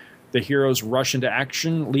Stonehenge. The heroes rush into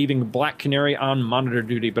action, leaving Black Canary on monitor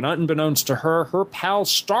duty. But unbeknownst to her, her pal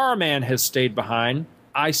Starman has stayed behind.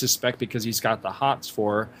 I suspect because he's got the hots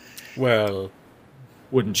for her. Well,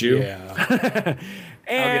 wouldn't you? Yeah. I'll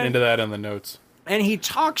get into that in the notes. And he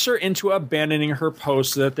talks her into abandoning her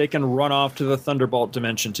post so that they can run off to the Thunderbolt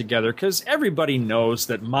dimension together, because everybody knows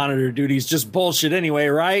that monitor duty's just bullshit anyway,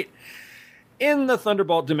 right? In the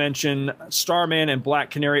Thunderbolt dimension, Starman and Black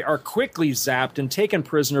Canary are quickly zapped and taken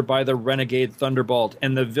prisoner by the renegade Thunderbolt,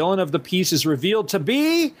 and the villain of the piece is revealed to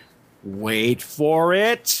be... wait for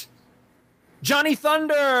it... Johnny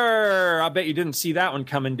Thunder! I bet you didn't see that one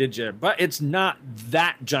coming, did you? But it's not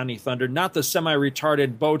that Johnny Thunder, not the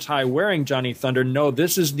semi-retarded bow tie wearing Johnny Thunder. No,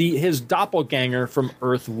 this is his doppelganger from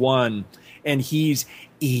Earth 1. And he's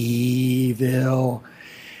evil.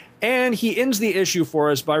 And he ends the issue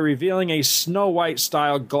for us by revealing a Snow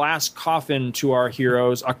White-style glass coffin to our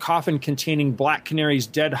heroes, a coffin containing Black Canary's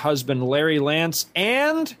dead husband, Larry Lance,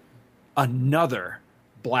 and another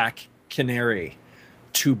Black Canary.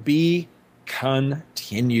 To be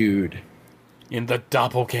continued. In the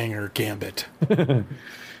doppelganger Gambit.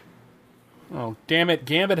 Oh, damn it.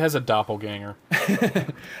 Gambit has a doppelganger.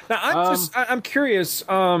 Now, I'm curious.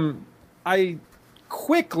 I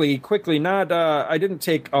quickly, I didn't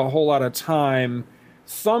take a whole lot of time,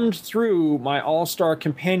 thumbed through my All-Star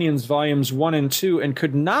Companions volumes 1 and 2 and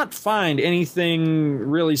could not find anything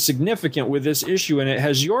really significant with this issue in it.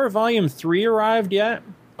 Has your volume 3 arrived yet?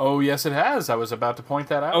 Oh, yes, it has. I was about to point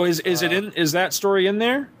that out. Oh, is it in? Is that story in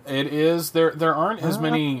there? It is. There aren't as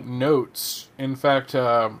many notes. In fact,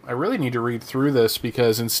 I really need to read through this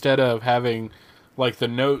because instead of having like the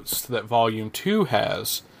notes that Volume 2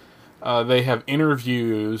 has, they have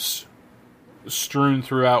interviews strewn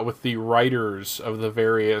throughout with the writers of the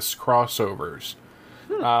various crossovers.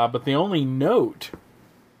 But the only note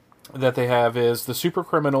that they have is the super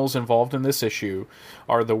criminals involved in this issue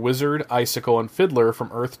are the Wizard, Icicle, and Fiddler from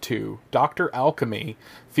Earth 2, Dr. Alchemy,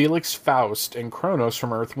 Felix Faust, and Kronos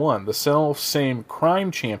from Earth 1, the self-same crime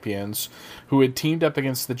champions who had teamed up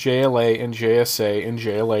against the JLA and JSA in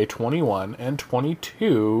JLA 21 and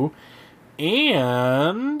 22,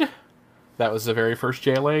 and that was the very first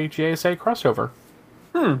JLA-JSA crossover.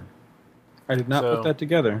 I did not put that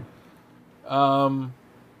together.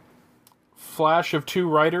 Flash of 2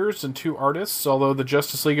 writers and 2 artists, although the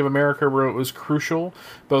Justice League of America wrote was crucial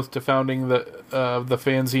both to founding the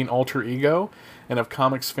fanzine Alter Ego and of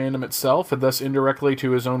comics fandom itself, and thus indirectly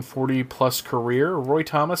to his own 40-plus career. Roy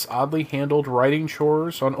Thomas oddly handled writing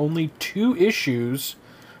chores on only 2 issues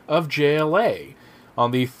of JLA,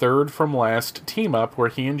 on the third from last team-up, where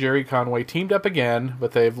he and Jerry Conway teamed up again,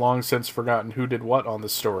 but they've long since forgotten who did what on the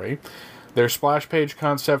story. Their splash page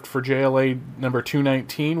concept for JLA number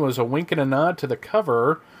 219 was a wink and a nod to the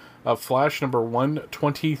cover of Flash number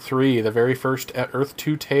 123, the very first Earth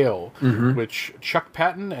 2 tale, which Chuck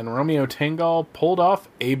Patton and Romeo Tanghal pulled off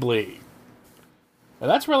ably. And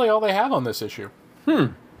that's really all they have on this issue.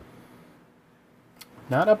 Not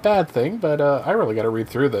a bad thing, but I really got to read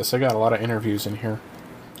through this. I got a lot of interviews in here.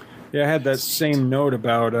 Yeah, I had that same note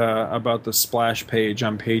about the splash page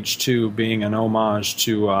on page 2 being an homage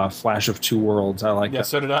to Flash of Two Worlds. I like that. Yeah,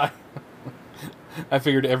 so did I. I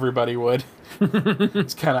figured everybody would.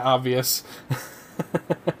 It's kind of obvious.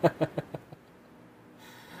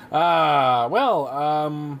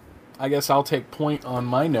 I guess I'll take point on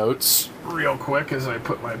my notes real quick as I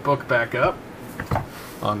put my book back up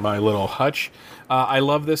on my little hutch. I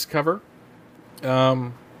love this cover.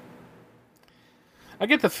 I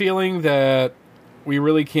get the feeling that we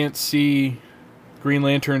really can't see Green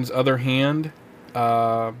Lantern's other hand.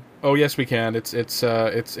 Oh, yes, we can. It's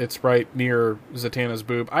right near Zatanna's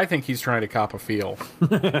boob. I think he's trying to cop a feel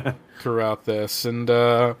throughout this. And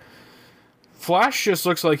Flash just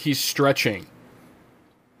looks like he's stretching.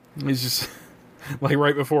 He's just like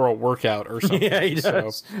right before a workout or something. Yeah, he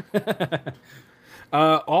does.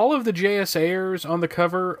 All of the JSAers on the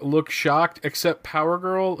cover look shocked, except Power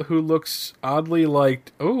Girl, who looks oddly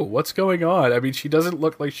like, oh, what's going on? I mean, she doesn't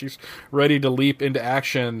look like she's ready to leap into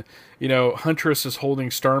action. You know, Huntress is holding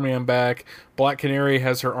Starman back. Black Canary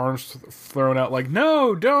has her arms thrown out like,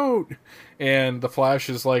 no, don't! And the Flash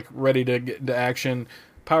is, like, ready to get into action.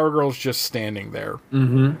 Power Girl's just standing there.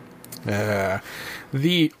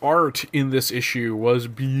 The art in this issue was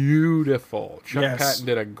beautiful. Chuck Patton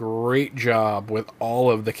did a great job with all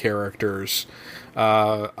of the characters.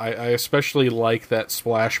 I especially like that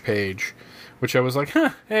splash page, which I was like,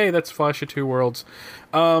 hey, that's Flash of Two Worlds.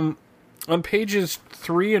 On pages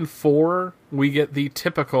 3 and 4, we get the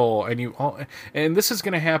typical, and this is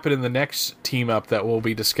going to happen in the next team up that we'll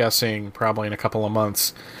be discussing probably in a couple of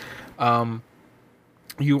months.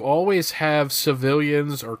 you always have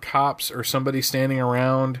civilians or cops or somebody standing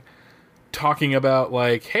around talking about,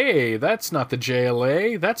 like, hey, that's not the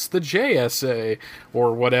JLA, that's the JSA,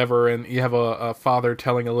 or whatever, and you have a father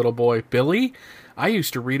telling a little boy, Billy, I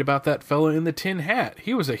used to read about that fella in the tin hat.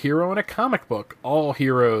 He was a hero in a comic book. All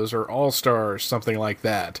heroes or all stars, something like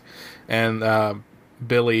that. And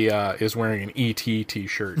Billy is wearing an E.T.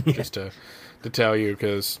 t-shirt, just to tell you,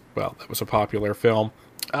 because, well, that was a popular film.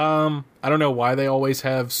 I don't know why they always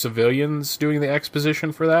have civilians doing the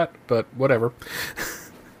exposition for that, but whatever.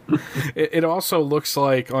 It also looks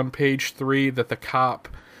like on page 3 that the cop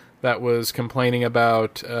that was complaining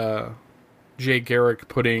about Jay Garrick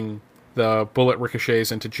putting the bullet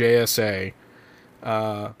ricochets into JSA,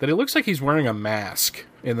 that it looks like he's wearing a mask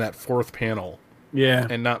in that 4th panel. Yeah.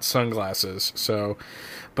 And not sunglasses. So,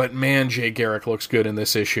 but man, Jay Garrick looks good in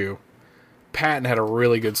this issue. Patton had a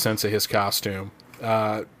really good sense of his costume.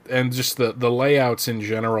 And just the layouts in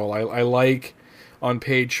general. I like on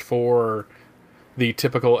page 4 the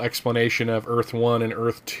typical explanation of Earth 1 and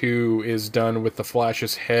Earth 2 is done with the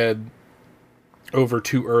Flash's head over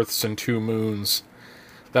 2 Earths and 2 moons.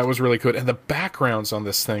 That was really good. And the backgrounds on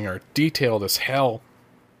this thing are detailed as hell.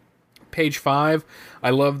 Page 5, I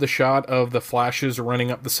love the shot of the Flashes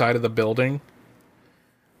running up the side of the building.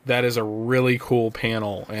 That is a really cool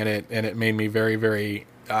panel, and it made me very, very...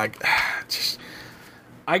 I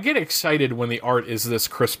get excited when the art is this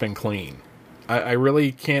crisp and clean. I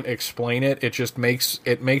really can't explain it. It just makes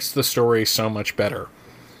the story so much better.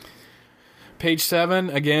 Page 7,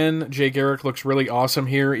 again, Jay Garrick looks really awesome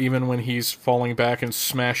here, even when he's falling back and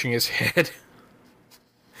smashing his head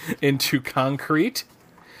into concrete.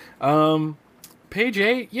 Page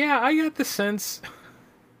 8, yeah, I got the sense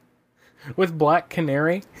with Black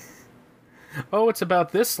Canary. Oh, it's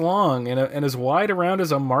about this long and as wide around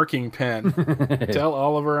as a marking pen. Tell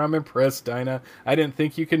Oliver I'm impressed, Dinah. I didn't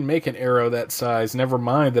think you could make an arrow that size. Never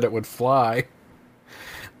mind that it would fly.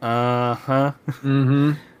 Uh-huh.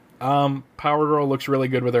 Mm-hmm. Power Girl looks really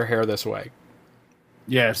good with her hair this way.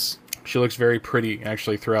 Yes. She looks very pretty,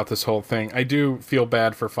 actually, throughout this whole thing. I do feel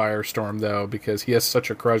bad for Firestorm, though, because he has such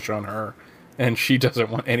a crush on her, and she doesn't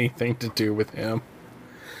want anything to do with him.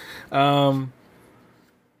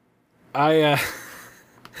 I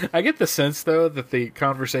get the sense, though, that the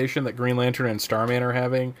conversation that Green Lantern and Starman are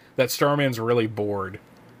having, that Starman's really bored.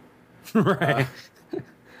 Right.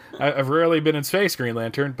 I've rarely been in space, Green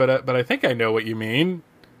Lantern, but I think I know what you mean.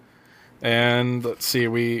 And let's see,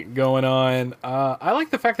 we going on. I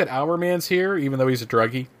like the fact that Hourman's here, even though he's a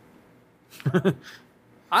druggie.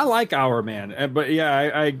 I like Hourman, but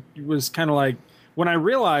yeah, I was kind of like, when I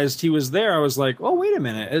realized he was there, I was like, oh, wait a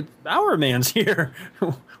minute, Hourman's here.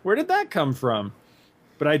 Where did that come from?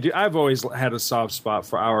 But I've always had a soft spot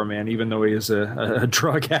for Hourman, even though he is a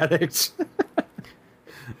drug addict.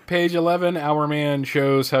 Page 11, Hourman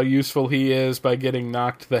shows how useful he is by getting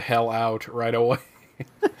knocked the hell out right away.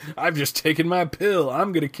 I've just taken my pill.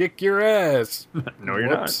 I'm going to kick your ass. No, you're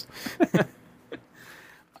not.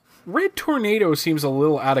 Red Tornado seems a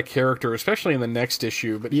little out of character, especially in the next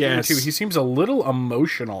issue. But yes, here too, he seems a little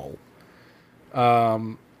emotional,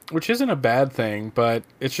 which isn't a bad thing, but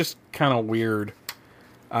it's just kind of weird.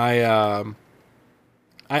 I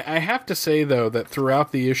have to say, though, that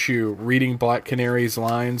throughout the issue, reading Black Canary's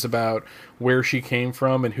lines about where she came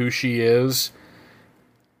from and who she is,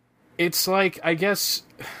 it's like, I guess,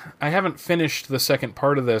 I haven't finished the second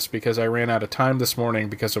part of this because I ran out of time this morning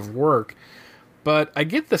because of work, but I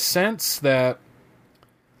get the sense that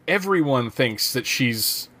everyone thinks that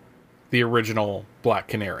she's the original Black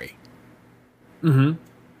Canary. Mm-hmm.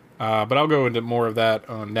 But I'll go into more of that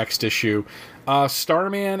on next issue.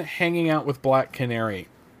 Starman hanging out with Black Canary.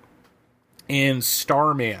 In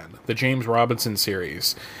Starman, the James Robinson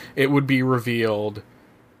series, it would be revealed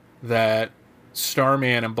that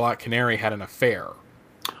Starman and Black Canary had an affair.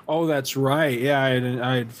 Oh, that's right. Yeah,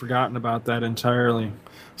 I had forgotten about that entirely.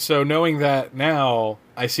 So knowing that now,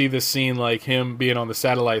 I see this scene like him being on the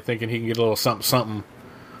satellite thinking he can get a little something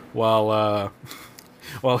while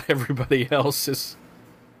everybody else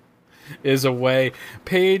is away.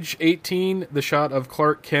 Page 18, the shot of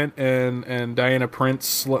Clark Kent and Diana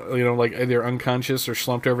Prince, like either unconscious or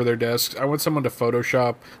slumped over their desks. I want someone to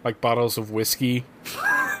Photoshop like bottles of whiskey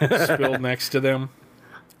spilled next to them.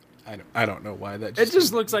 I don't know why that. It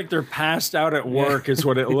just looks like they're passed out at work. Is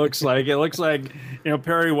what it looks like. It looks like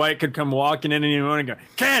Perry White could come walking in any moment and go,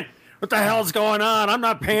 "Kent, what the hell's going on? I'm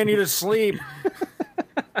not paying you to sleep."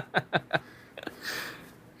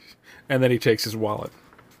 And then he takes his wallet.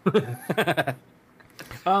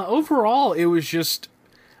 Overall, it was just,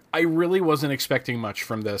 I really wasn't expecting much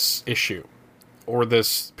from this issue. or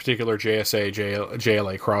this particular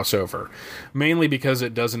JLA crossover, mainly because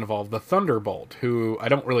it does involve the Thunderbolt, who I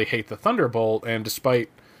don't really hate the Thunderbolt, and despite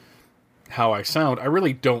how I sound, I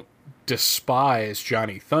really don't despise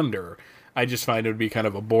Johnny Thunder. I just find it would be kind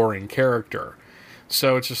of a boring character.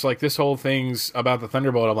 So it's just like this whole thing's about the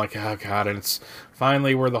Thunderbolt. I'm like, oh god, and it's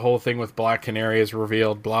finally where the whole thing with Black Canary is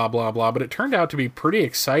revealed, blah, blah, blah. But it turned out to be pretty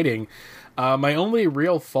exciting. My only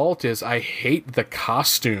real fault is I hate the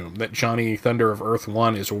costume that Johnny Thunder of Earth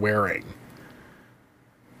 1 is wearing.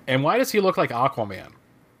 And why does he look like Aquaman?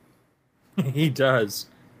 He does.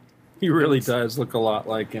 He really does look a lot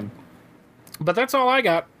like him. But that's all I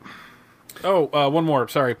got. Oh, one more,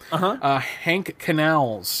 sorry. Hank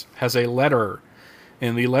Canals has a letter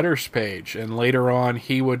in the letters page, and later on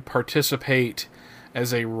he would participate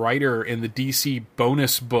as a writer in the DC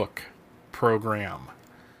bonus book program.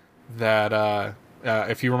 That,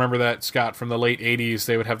 if you remember that, Scott, from the late 80s,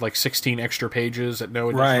 they would have like 16 extra pages at no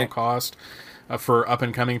additional cost for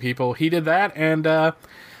up-and-coming people. He did that, and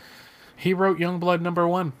he wrote Youngblood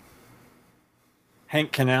 #1.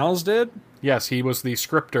 Hank Canals did? Yes, he was the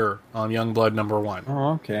scripter on Youngblood #1.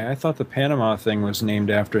 Oh, okay. I thought the Panama thing was named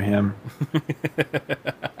after him.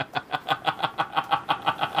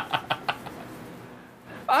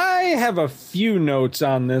 I have a few notes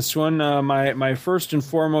on this one. My first and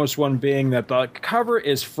foremost one being that the cover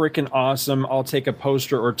is freaking awesome. I'll take a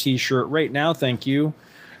poster or t-shirt right now, thank you.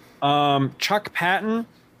 Chuck Patton,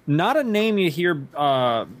 not a name you hear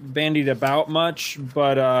bandied about much,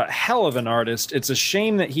 but hell of an artist. It's a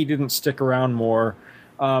shame that he didn't stick around more.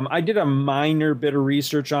 I did a minor bit of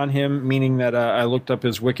research on him, meaning that I looked up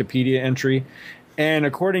his Wikipedia entry. And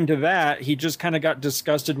according to that, he just kind of got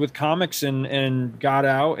disgusted with comics and got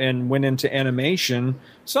out and went into animation.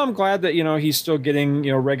 So I'm glad that, he's still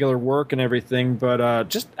getting, regular work and everything. But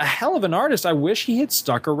just a hell of an artist. I wish he had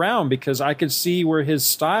stuck around because I could see where his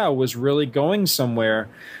style was really going somewhere.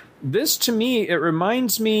 This, to me, it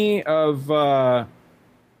reminds me of...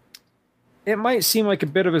 it might seem like a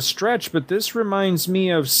bit of a stretch, but this reminds me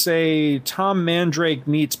of, say, Tom Mandrake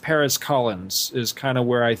meets Paris Collins is kind of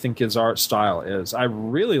where I think his art style is. I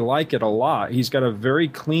really like it a lot. He's got a very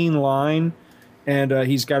clean line, and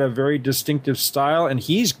he's got a very distinctive style, and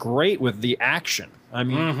he's great with the action. I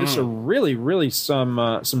mean, this is really, really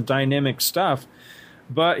some dynamic stuff.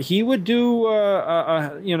 But he would do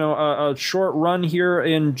a short run here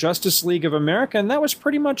in Justice League of America, and that was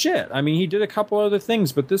pretty much it. I mean, he did a couple other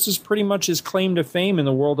things, but this is pretty much his claim to fame in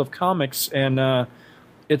the world of comics, and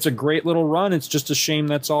it's a great little run. It's just a shame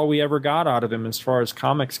that's all we ever got out of him as far as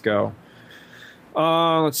comics go.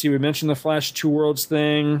 Let's see, we mentioned the Flash Two Worlds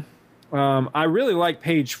thing. I really like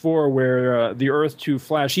page 4 where the Earth 2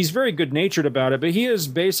 Flash, he's very good-natured about it, but he's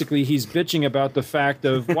bitching about the fact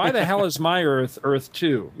of, why the hell is my Earth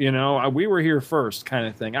 2? We were here first kind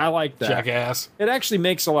of thing. I like that. Jackass. It actually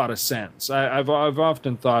makes a lot of sense. I've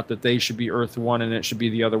often thought that they should be Earth 1 and it should be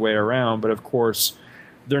the other way around, but of course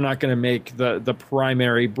they're not going to make the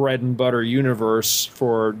primary bread-and-butter universe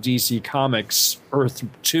for DC Comics Earth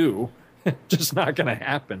 2. Just not going to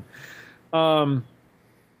happen.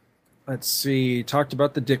 Let's see. Talked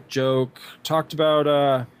about the dick joke. Talked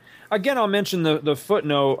about... again, I'll mention the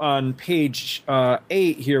footnote on page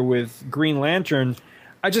 8 here with Green Lantern.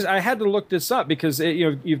 I had to look this up because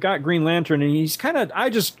you've got Green Lantern, and he's kind of... I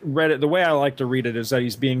just read it... The way I like to read it is that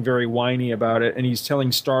he's being very whiny about it, and he's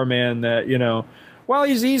telling Starman that, well,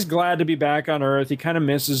 he's glad to be back on Earth. He kind of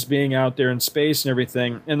misses being out there in space and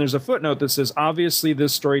everything. And there's a footnote that says, obviously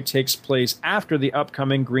this story takes place after the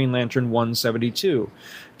upcoming Green Lantern 172.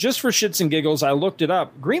 Just for shits and giggles, I looked it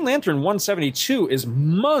up. Green Lantern 172 is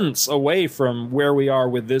months away from where we are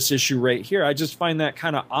with this issue right here. I just find that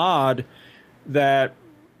kind of odd that,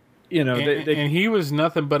 and he was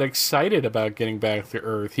nothing but excited about getting back to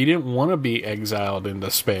Earth. He didn't want to be exiled into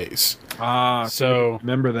space. So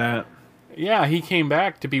remember that. Yeah, he came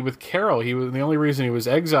back to be with Carol. The only reason he was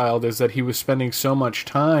exiled is that he was spending so much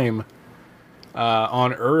time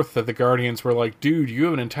on Earth that the Guardians were like, dude, you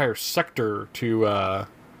have an entire sector to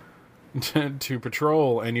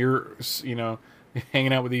patrol, and you're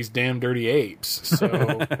hanging out with these damn dirty apes.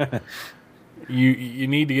 So you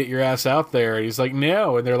need to get your ass out there. And he's like,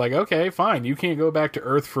 no, and they're like, okay, fine, you can't go back to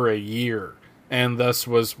Earth for a year. And thus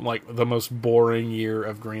was like the most boring year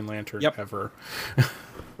of Green Lantern ever.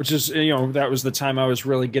 Which is, that was the time I was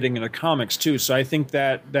really getting into comics, too. So I think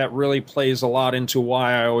that really plays a lot into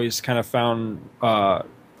why I always kind of found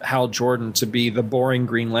Hal Jordan to be the boring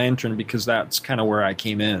Green Lantern, because that's kind of where I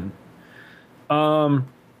came in.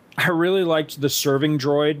 I really liked the serving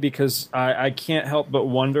droid because I can't help but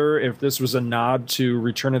wonder if this was a nod to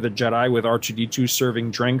Return of the Jedi with R2-D2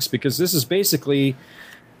 serving drinks, because this is basically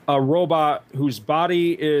a robot whose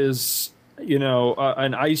body is,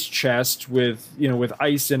 an ice chest with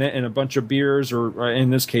ice in it and a bunch of beers, or in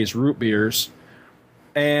this case, root beers.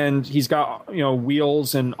 And he's got,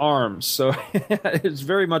 wheels and arms. So it's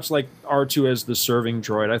very much like R2 as the serving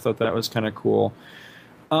droid. I thought that was kind of cool.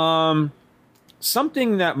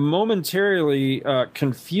 Something that momentarily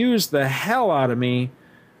confused the hell out of me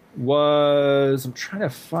was... I'm trying to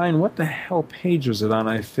find... What the hell page was it on?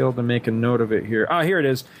 I failed to make a note of it here. Here it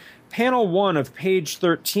is. Panel 1 of page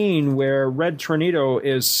 13, where Red Tornado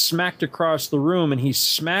is smacked across the room and he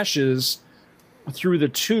smashes through the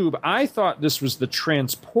tube. I thought this was the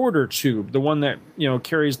transporter tube, the one that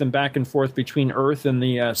carries them back and forth between Earth and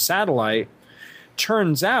the satellite.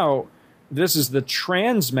 Turns out this is the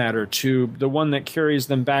transmatter tube, the one that carries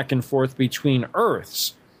them back and forth between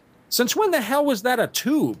Earths. Since when the hell was that a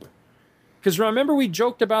tube? Because remember we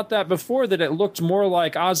joked about that before, that it looked more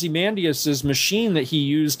like Ozymandias' machine that he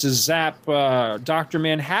used to zap Dr.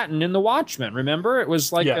 Manhattan in The Watchmen. Remember? It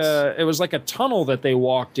was like a tunnel that they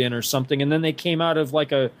walked in or something, and then they came out of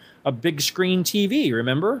like a big screen TV,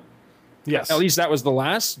 remember? Yes. At least that was the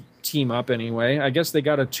last team up anyway. I guess they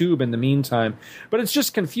got a tube in the meantime. But it's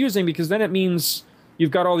just confusing because then it means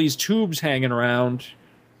you've got all these tubes hanging around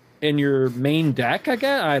in your main deck, I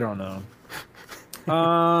guess? I don't know.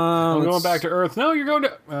 I'm going back to Earth. No, you're going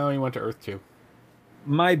to... Well, you went to Earth too.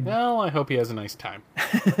 Well, I hope he has a nice time.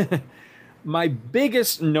 My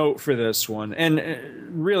biggest note for this one,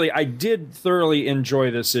 and really, I did thoroughly enjoy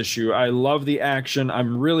this issue. I love the action.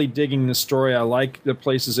 I'm really digging the story. I like the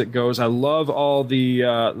places it goes. I love all the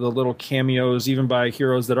little cameos, even by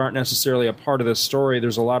heroes that aren't necessarily a part of the story.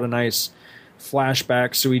 There's a lot of nice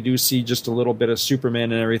flashbacks, so we do see just a little bit of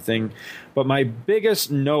Superman and everything. But my biggest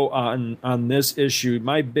note on this issue,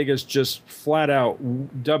 my biggest just flat out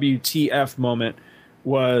WTF moment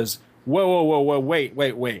was, whoa,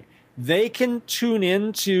 wait. They can tune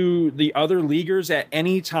in to the other leaguers at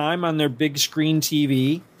any time on their big screen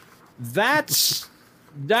TV. That's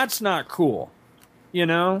not cool. I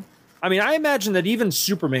mean, I imagine that even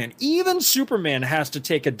Superman has to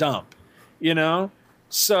take a dump,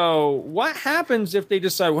 So what happens if they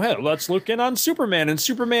decide, well, let's look in on Superman, and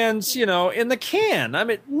Superman's, in the can? I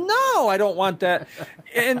mean, no, I don't want that.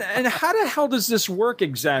 And how the hell does this work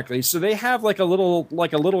exactly? So they have like a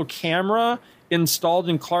little camera installed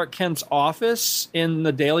in Clark Kent's office in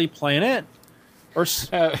the Daily Planet, or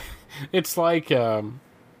it's like for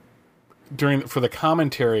the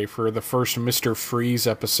commentary for the first Mr. Freeze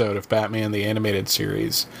episode of Batman the Animated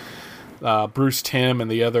Series. Bruce Timm and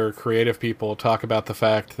the other creative people talk about the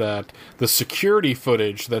fact that the security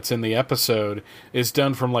footage that's in the episode is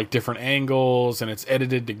done from like different angles and it's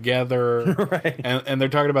edited together. Right. And they're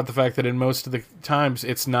talking about the fact that in most of the times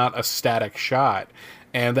it's not a static shot.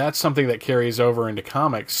 And that's something that carries over into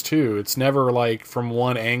comics, too. It's never, like, from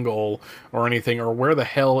one angle or anything, or where the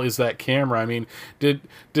hell is that camera? I mean, did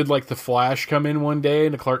like, the Flash come in one day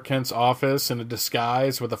into Clark Kent's office in a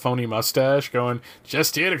disguise with a phony mustache going,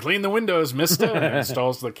 just here to clean the windows, mister, and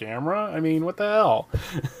installs the camera? I mean, what the hell?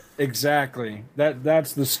 Exactly.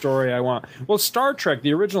 That's the story I want. Well, Star Trek,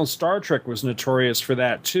 the original Star Trek was notorious for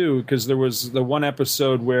that, too, because there was the one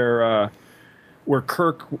episode where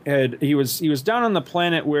Kirk he was down on the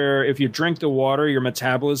planet where if you drink the water, your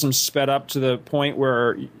metabolism sped up to the point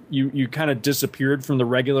where you kind of disappeared from the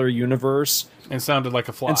regular universe. And sounded like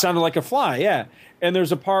a fly. Yeah. And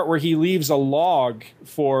there's a part where he leaves a log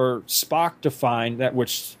for Spock to find, that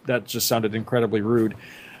just sounded incredibly rude.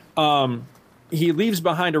 He leaves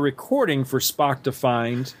behind a recording for Spock to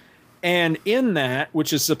find, and in that,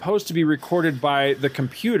 which is supposed to be recorded by the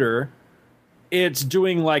computer, it's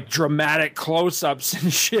doing like dramatic close-ups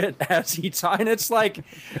and shit as he and it's like,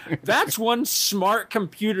 that's one smart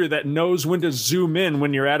computer that knows when to zoom in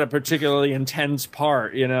when you're at a particularly intense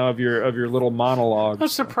part, of your little monologue.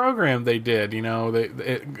 That's the program they did,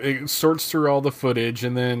 it sorts through all the footage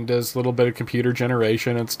and then does a little bit of computer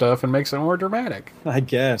generation and stuff and makes it more dramatic. I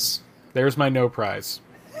guess. There's my no prize.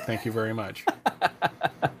 Thank you very much.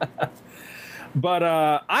 But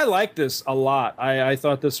I like this a lot. I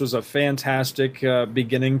thought this was a fantastic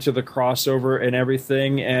beginning to the crossover and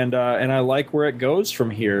everything, and I like where it goes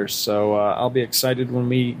from here. So I'll be excited when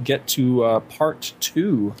we get to part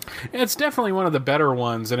 2. It's definitely one of the better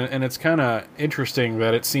ones, and it's kind of interesting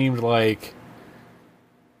that it seemed like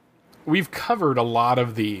we've covered a lot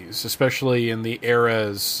of these, especially in the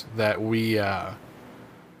eras that we've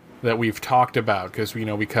talked about, because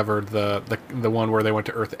we covered the one where they went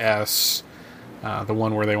to Earth S. the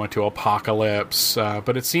one where they went to Apocalypse.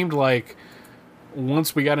 But it seemed like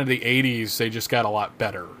once we got into the 80s, they just got a lot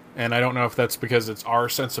better. And I don't know if that's because it's our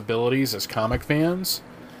sensibilities as comic fans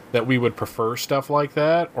that we would prefer stuff like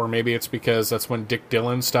that, or maybe it's because that's when Dick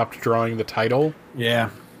Dillon stopped drawing the title. Yeah.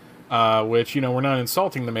 Which, we're not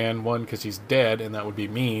insulting the man, one, because he's dead, and that would be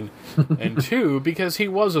mean, and two, because he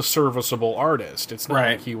was a serviceable artist. It's not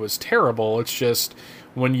like he was terrible, it's just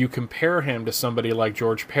when you compare him to somebody like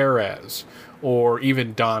George Perez, or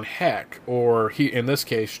even Don Heck, or, in this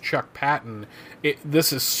case, Chuck Patton,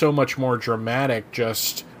 this is so much more dramatic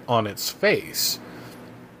just on its face.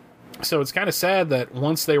 So it's kind of sad that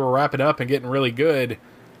once they were wrapping up and getting really good,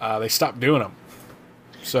 they stopped doing them.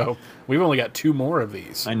 So we've only got 2 more of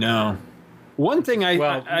these. I know. One thing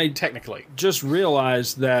I technically just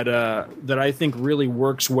realized that that I think really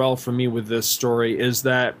works well for me with this story is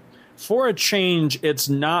that for a change, it's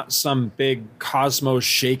not some big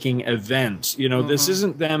cosmos-shaking event. This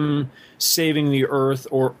isn't them saving the Earth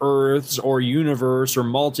or Earths or universe or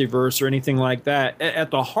multiverse or anything like that. At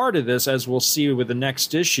the heart of this, as we'll see with the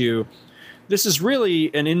next issue, this is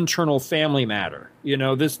really an internal family matter.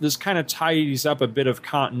 This kind of tidies up a bit of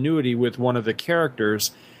continuity with one of the characters,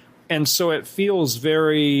 and so it feels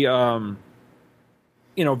very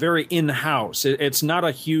very in-house. It's not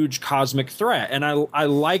a huge cosmic threat, and I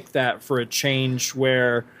like that for a change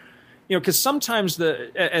where, because sometimes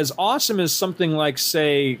as awesome as something like,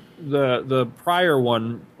 say, the prior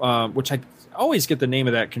one, which I always get the name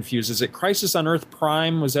of that confused. Is it Crisis on Earth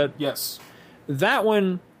Prime? Was that? Yes. That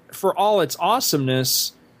one, for all its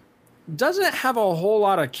awesomeness, doesn't have a whole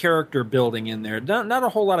lot of character building in there. Not a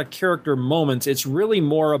whole lot of character moments. It's really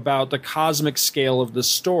more about the cosmic scale of the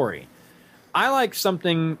story. I like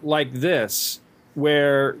something like this,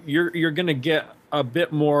 where you're going to get a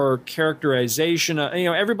bit more characterization.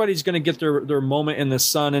 Everybody's going to get their moment in the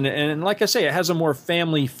sun, and like I say, it has a more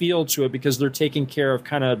family feel to it because they're taking care of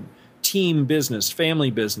kind of team business,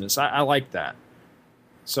 family business. I like that.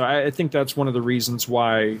 So I think that's one of the reasons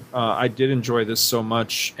why I did enjoy this so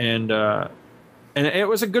much, and it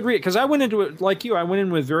was a good read because I went into it like you. I went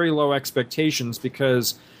in with very low expectations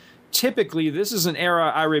because typically this is an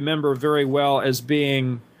era I remember very well as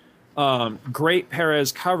being great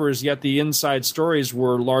Perez covers, yet the inside stories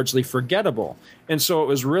were largely forgettable. And so it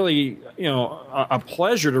was really, a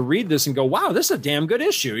pleasure to read this and go, wow, this is a damn good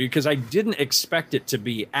issue, because I didn't expect it to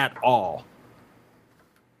be at all.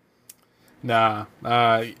 Nah,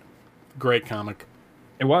 great comic.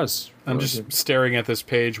 It was. I'm just staring at this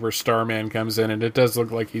page where Starman comes in, and it does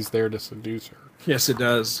look like he's there to seduce her. Yes, it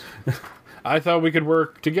does. I thought we could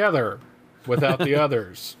work together without the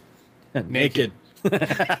others. Naked.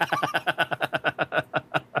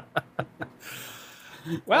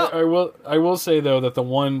 Well, I will say though that the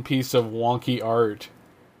one piece of wonky art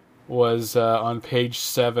was on page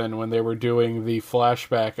 7 when they were doing the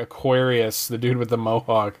flashback. Aquarius, the dude with the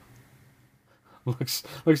mohawk, looks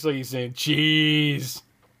like he's saying, "Cheese,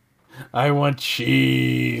 I want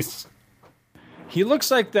cheese." He looks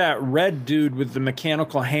like that red dude with the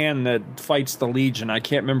mechanical hand that fights the Legion. I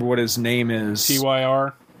can't remember what his name is.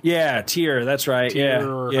 TYR? Yeah, Tyr, that's right.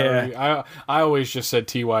 Yeah. I always just said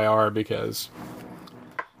TYR because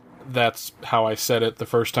that's how I said it the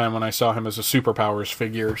first time when I saw him as a Superpowers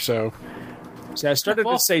figure, so... See, I started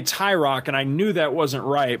to say Tyrock, and I knew that wasn't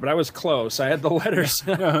right, but I was close. I had the letters.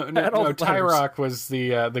 No, Tyrock was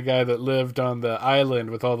the guy that lived on the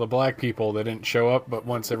island with all the black people that didn't show up but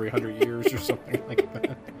once every 100 years or something like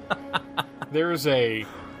that. There's I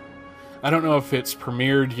don't know if it's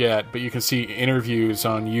premiered yet, but you can see interviews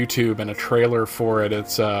on YouTube and a trailer for it.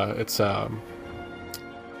 It's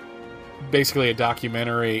basically a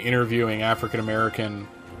documentary interviewing African American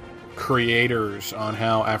creators on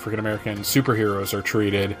how African American superheroes are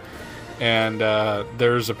treated, and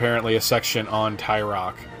there's apparently a section on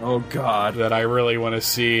Tyrock. Oh God, that I really want to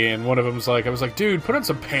see. And one of them's like, I was like, dude, put on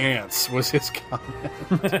some pants, was his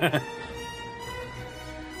comment.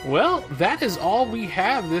 Well, that is all we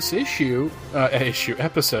have this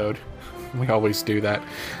episode. We always do that.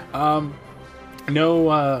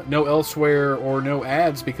 No elsewhere or no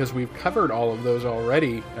ads because we've covered all of those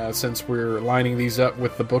already since we're lining these up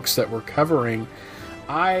with the books that we're covering.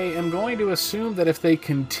 I am going to assume that if they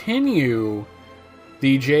continue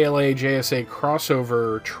the JLA-JSA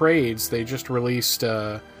crossover trades, they just released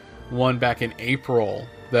one back in April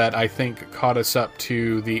that I think caught us up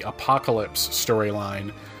to the Apocalypse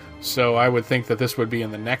storyline. So I would think that this would be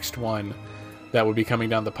in the next one that would be coming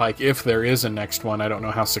down the pike, if there is a next one. I don't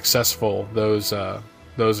know how successful those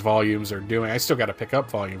volumes are doing. I still got to pick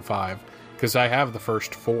up Volume 5, because I have the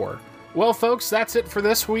first 4. Well, folks, that's it for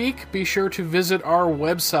this week. Be sure to visit our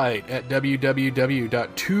website at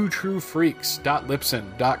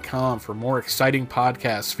www.twotruefreaks.libsyn.com for more exciting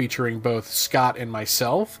podcasts featuring both Scott and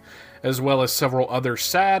myself, as well as several other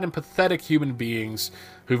sad and pathetic human beings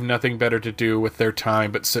who've nothing better to do with their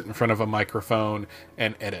time but sit in front of a microphone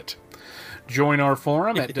and edit. Join our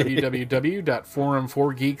forum at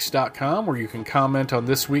www.forum4geeks.com, where you can comment on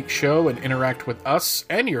this week's show and interact with us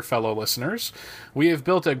and your fellow listeners. We have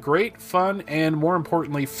built a great, fun, and more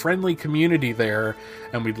importantly, friendly community there,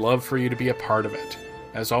 and we'd love for you to be a part of it.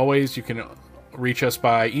 As always, you can reach us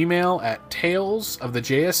by email at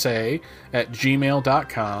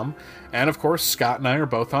talesofthejsa@gmail.com, and of course, Scott and I are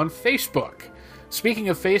both on Facebook. Speaking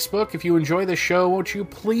of Facebook, if you enjoy the show, won't you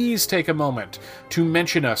please take a moment to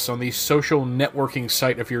mention us on the social networking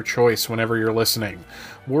site of your choice whenever you're listening.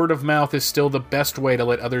 Word of mouth is still the best way to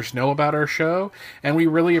let others know about our show, and we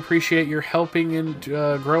really appreciate your helping and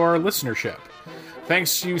grow our listenership.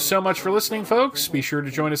 Thanks to you so much for listening, folks. Be sure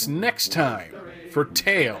to join us next time for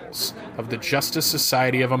Tales of the Justice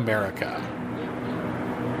Society of America.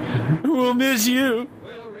 We'll miss you.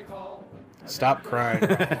 Stop crying.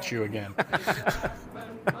 I'll hit you again.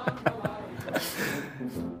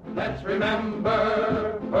 Let's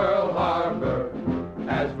remember Pearl Harbor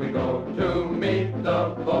as we go to meet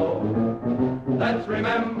the foe. Let's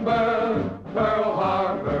remember Pearl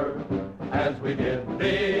Harbor as we did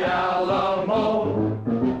the Alamo.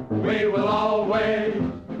 We will always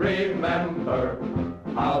remember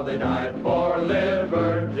how they died for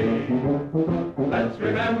liberty. Let's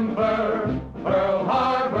remember Pearl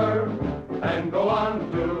Harbor and go on